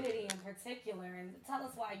community in particular, and tell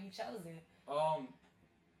us why you chose it.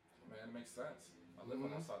 Man, it makes sense. I live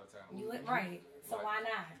on that side of town. You live right, so why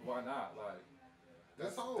not? Why not? Like,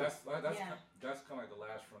 that's home. That's kind of like the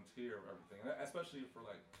last frontier of everything, and especially for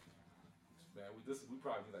like, man, we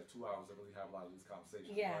probably need like 2 hours to really have a lot of these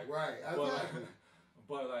conversations. Yeah. Right.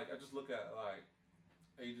 But like, I just look at like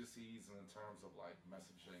agencies and in terms of like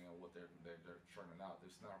messaging and what they're churning out,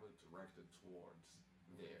 it's not really directed towards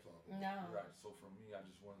there. No. Right. So for me, I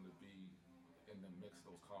just wanted to be in the mix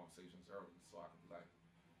of those conversations early, so I could be like,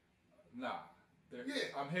 nah.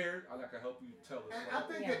 I'm here. I can help you tell this. And I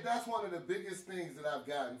think that's one of the biggest things that I've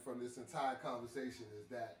gotten from this entire conversation is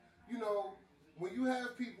that, when you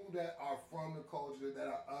have people that are from the culture, that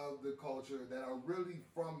are of the culture, that are really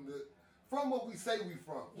from what we say we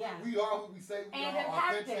from. Yeah. We are who we say we and are.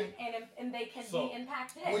 Impacted. And they can be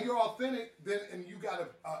impacted. When you're authentic, and you got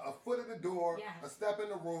a foot in the door, a step in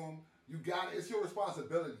the room, it's your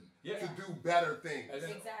responsibility to do better things.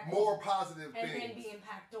 Exactly. More positive things. And then be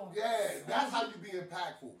impactful. Yeah, that's how you be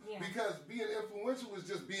impactful. Yeah. Because being influential is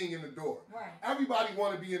just being in the door. Right. Everybody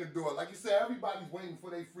want to be in the door. Like you said, everybody's waiting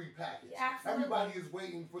for their free package. Absolutely. Everybody is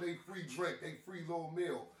waiting for their free drink, their free little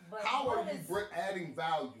meal. But how are you adding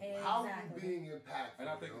value? Exactly. How are you being impactful? And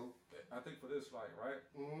I think for this, right?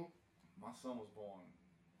 Mm-hmm. My son was born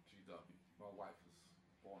GW. My wife was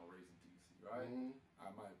born and raised in DC, right? Mm-hmm. I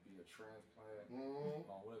might be a transplant,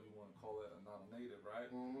 whatever you want to call it, not a native, right?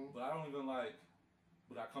 Mm-hmm. But I don't even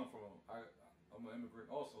but I come from, I'm an immigrant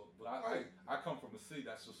also, but I come from a city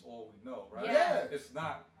that's just all we know, right? Yeah. It's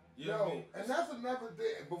not, you know what I mean? And that's another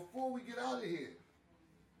thing, before we get out of here,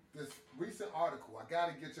 this recent article, I got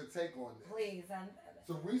to get your take on this. Please. It's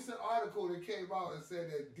a recent article that came out and said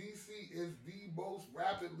that DC is the most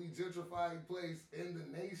rapidly gentrifying place in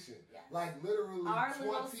the nation. Yes. Like literally our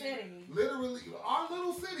little city. Literally, our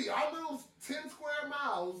little city, our little 10 square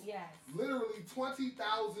miles. Yes. Literally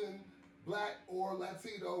 20,000 Black or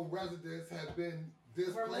Latino residents have been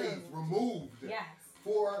displaced, removed. Yes.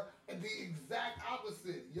 For the exact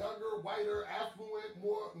opposite, younger, whiter, affluent,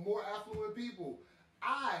 more affluent people.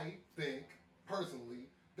 I think, personally,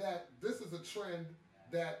 that this is a trend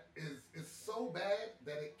that is so bad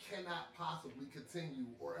that it cannot possibly continue,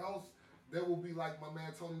 or else there will be, like my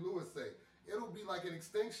man Tony Lewis say, it'll be like an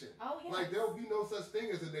extinction. Oh, yeah. Like, there'll be no such thing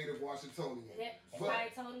as a native Washingtonian. Yeah, But, I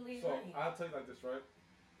totally agree. So I'll tell you like this, right?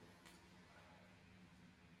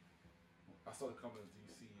 I started coming to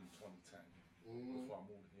DC in 2010 before I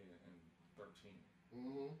moved here in 13.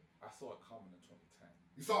 I saw it coming in 2010.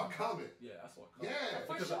 You saw it coming? Yeah, I saw it coming. Yeah.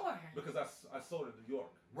 For sure. Because I saw it in New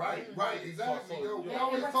York. Right, exactly. So We yeah,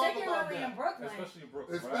 always talk about particularly that. in Brooklyn. Especially in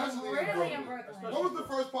Brooklyn, Especially Really in in Brooklyn. Brooklyn. What was the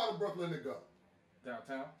first part of Brooklyn to go?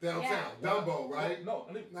 Downtown? Downtown. Yeah. Dumbo, right? No,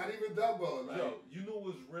 Not even Dumbo. Like, yo, you knew it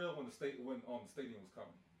was real when the stadium was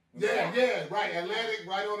coming. Right. Atlantic,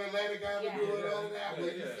 right on Atlantic Avenue and all of that. Yeah,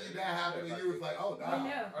 When you see that happen, and you was like, oh, I no.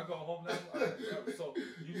 know. I go home now. So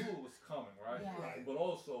you knew it was coming, right? Yeah. Right. But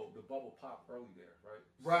also the bubble popped early there, right?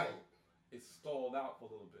 Right. So it stalled out for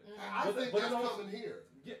a little bit. I think but that's it also- coming here.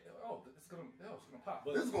 Yeah. It's gonna pop.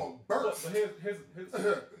 But This is going to But burst. here's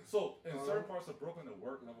so in certain parts of Brooklyn it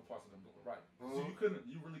worked, in other parts of them it right. So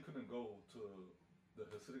you really couldn't go to the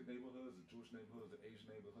Hasidic neighborhoods, the Jewish neighborhoods, the Asian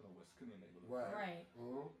neighborhood, and West Indian neighborhood. Right.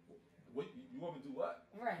 What you want me to do? What?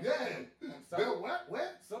 Right. Yeah. Bill,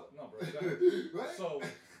 what? So, no, bro. What? So,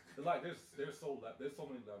 like, there's so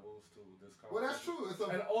many levels to this conversation. Well, that's true.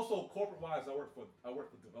 And also, corporate wise, I work for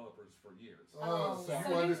developers for years. Oh, so you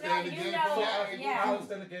so understand the you game know, from that angle? yeah. I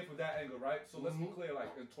understand the game from that angle, right? So let's be clear.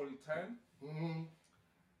 Like in 2010,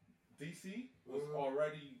 DC was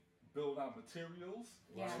already building out materials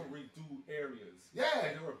to redo areas. Yeah.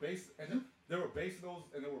 And they were basing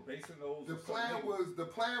those. The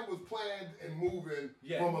plan was planned and moving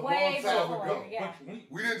Yeah. from a Way long time before, ago. yeah. But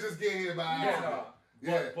We didn't just get here by Yeah. accident.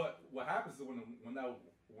 Yeah. But what happens is when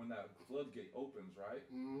that floodgate opens, right?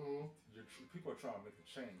 People are trying to make a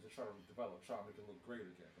change. They're trying to redevelop, trying to make it look great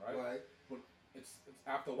again, right? Right. But it's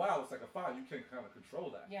after a while, it's like a fire. You can't kind of control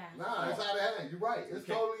that. Yeah. Nah, it's out of hand. You're right. It's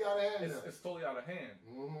Okay. totally out of hand now. It's totally out of hand.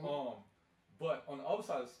 But on the other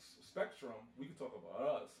side of the spectrum, we can talk about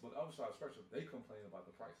us. But the other side of the spectrum, they complain about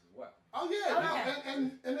the price as well. Oh yeah, Okay.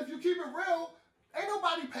 no, and if you keep it real, ain't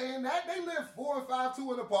nobody paying that. They live 4 and 5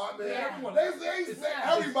 to an apartment. Yeah. They say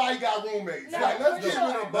everybody got roommates. No, like let's for keep sure.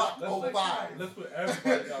 it a $1.05. Let's put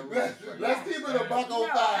everybody got room. Let's keep it a $1.05.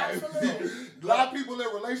 absolutely. A lot of people in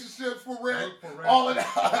relationships for rent. For rent. All of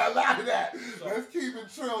that, a lot of that. So- Let's keep it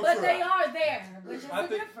trill. But they are there, which is I the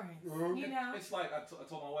think- difference. Mhm. You know? It's like I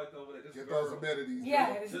told my wife the other day. Get those amenities.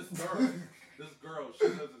 Yeah. This girl, she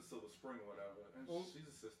lives in Silver Spring or whatever, and she's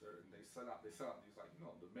a sister, and they sent out these like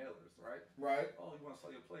the mailers, right? Right. Oh, you want to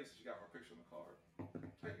sell your place? She got her picture on the card.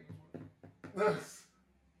 Hey,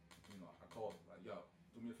 I called her like, yo,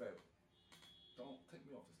 do me a favor, don't take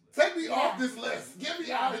me off this list. Take me off this list. Get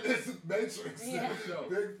me out of this matrix. Yeah.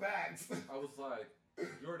 Big facts. I was like,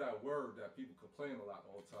 you're that word that people complain a lot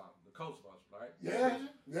all the time, the coach bus, right? Yeah.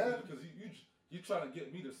 Yeah. Because you trying to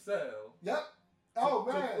get me to sell. Yep. Oh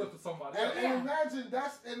to man. flip to somebody else. And imagine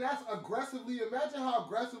that's aggressively. Imagine how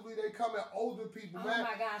aggressively they come at older people, Oh man.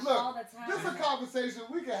 my gosh, Look, all the time. this is a conversation.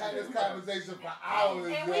 We can have this conversation for hours,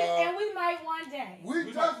 And y'all. we might one day.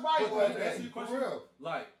 We just might But one to day, answer your for question, real.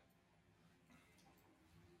 like,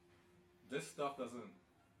 this stuff doesn't,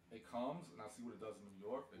 it comes, and I see what it does in New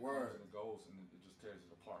York. It Word. comes and it goes, and it just tears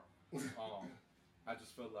it apart. I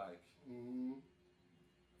just feel like,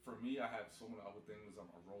 for me, I have so many other things I'm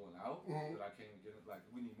rolling out that I can't get it. Like,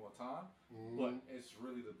 we need more time. But it's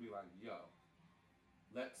really to be like, yo,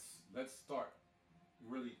 let's start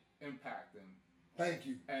really impacting. Thank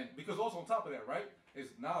you. And because also on top of that, right,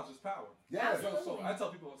 is knowledge is power. Yeah. Absolutely. So I tell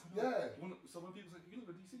people all the time, Yeah. when people say, you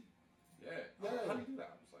live in DC? Yeah. Yeah. How do you do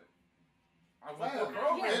that? I'm just like, I went through a Fam,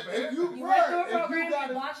 program, if man. you You went through a if you program, got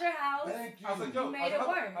you bought your house. thank you. I was like, yo, You made it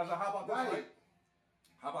work. I was like, how about this, Right. right?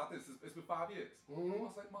 How about this? It's been 5 years. I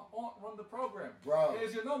was like, my aunt run the program. Bro.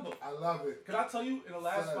 Here's your number. I love it. Can I tell you, in the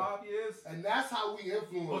last Son. 5 years, And that's how we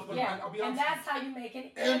influence. But- Yeah, I'll be and honest that's how you make an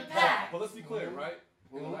Impact. impact. but let's be clear, right?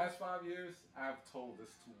 In the last 5 years, I've told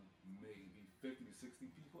this to maybe 50 to 60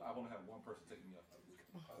 people. I've only had one person take me up.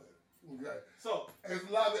 Okay. So, It's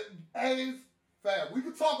love it. A's fam. We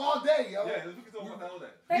can talk all day, yo. yeah, we can talk about that all day.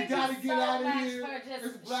 Thank we gotta you get so out of much here. for just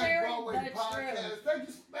It's Black sharing Broadway the Podcast. truth. Thank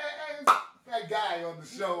you, man. That guy on the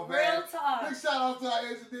show, man. Real talk. Big shout out to our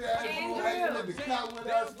engineer, Andrew, Andrew. hanging in the cut with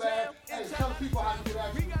us, man. Hey, tell people how to get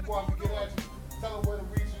at you before we get at you. Tell them where to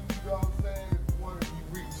reach you, you know what I'm saying, if you want to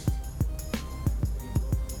be reached.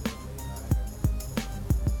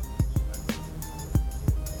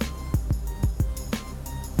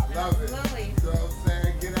 I love it. Absolutely. You know what I'm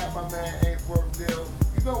saying? Get at my man, Ain't Worth Deal.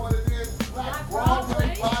 You know what it is? Black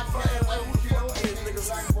Broadway Podcast. Like we kill niggas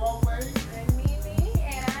like Broadway. And Mimi,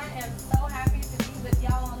 and I am so happy to be with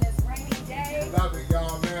y'all on this rainy day. Love it,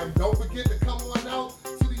 y'all, man. Don't forget to come on out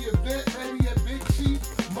to the event, baby, at Big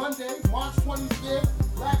Chief, Monday, March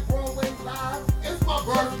 25th, Black Broadway Live. It's my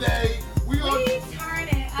birthday. We on turn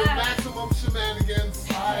it the up. maximum shenanigans.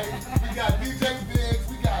 Alright, we got DJ Biggs,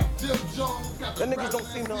 we got Jim Jones, we got the Y'all niggas don't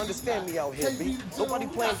seem to understand me out here, B. Nobody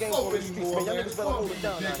playing games on the streets, man. Y'all niggas better hold it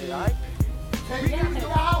down out here, alright? Can't get into the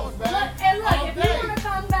house, man. Look, and look, if you want to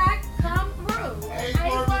come back, come through.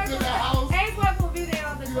 Ainsworth is in the house. Ainsworth will be there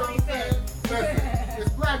on the 25th. Listen, it's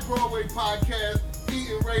Black Broadway Podcast,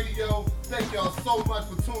 Eating Radio. Thank y'all so much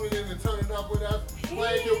for tuning in and turning up with us.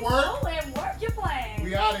 Playing your work. And work your plan.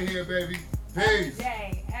 We out of here, baby. Peace. Every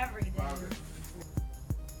day, every day.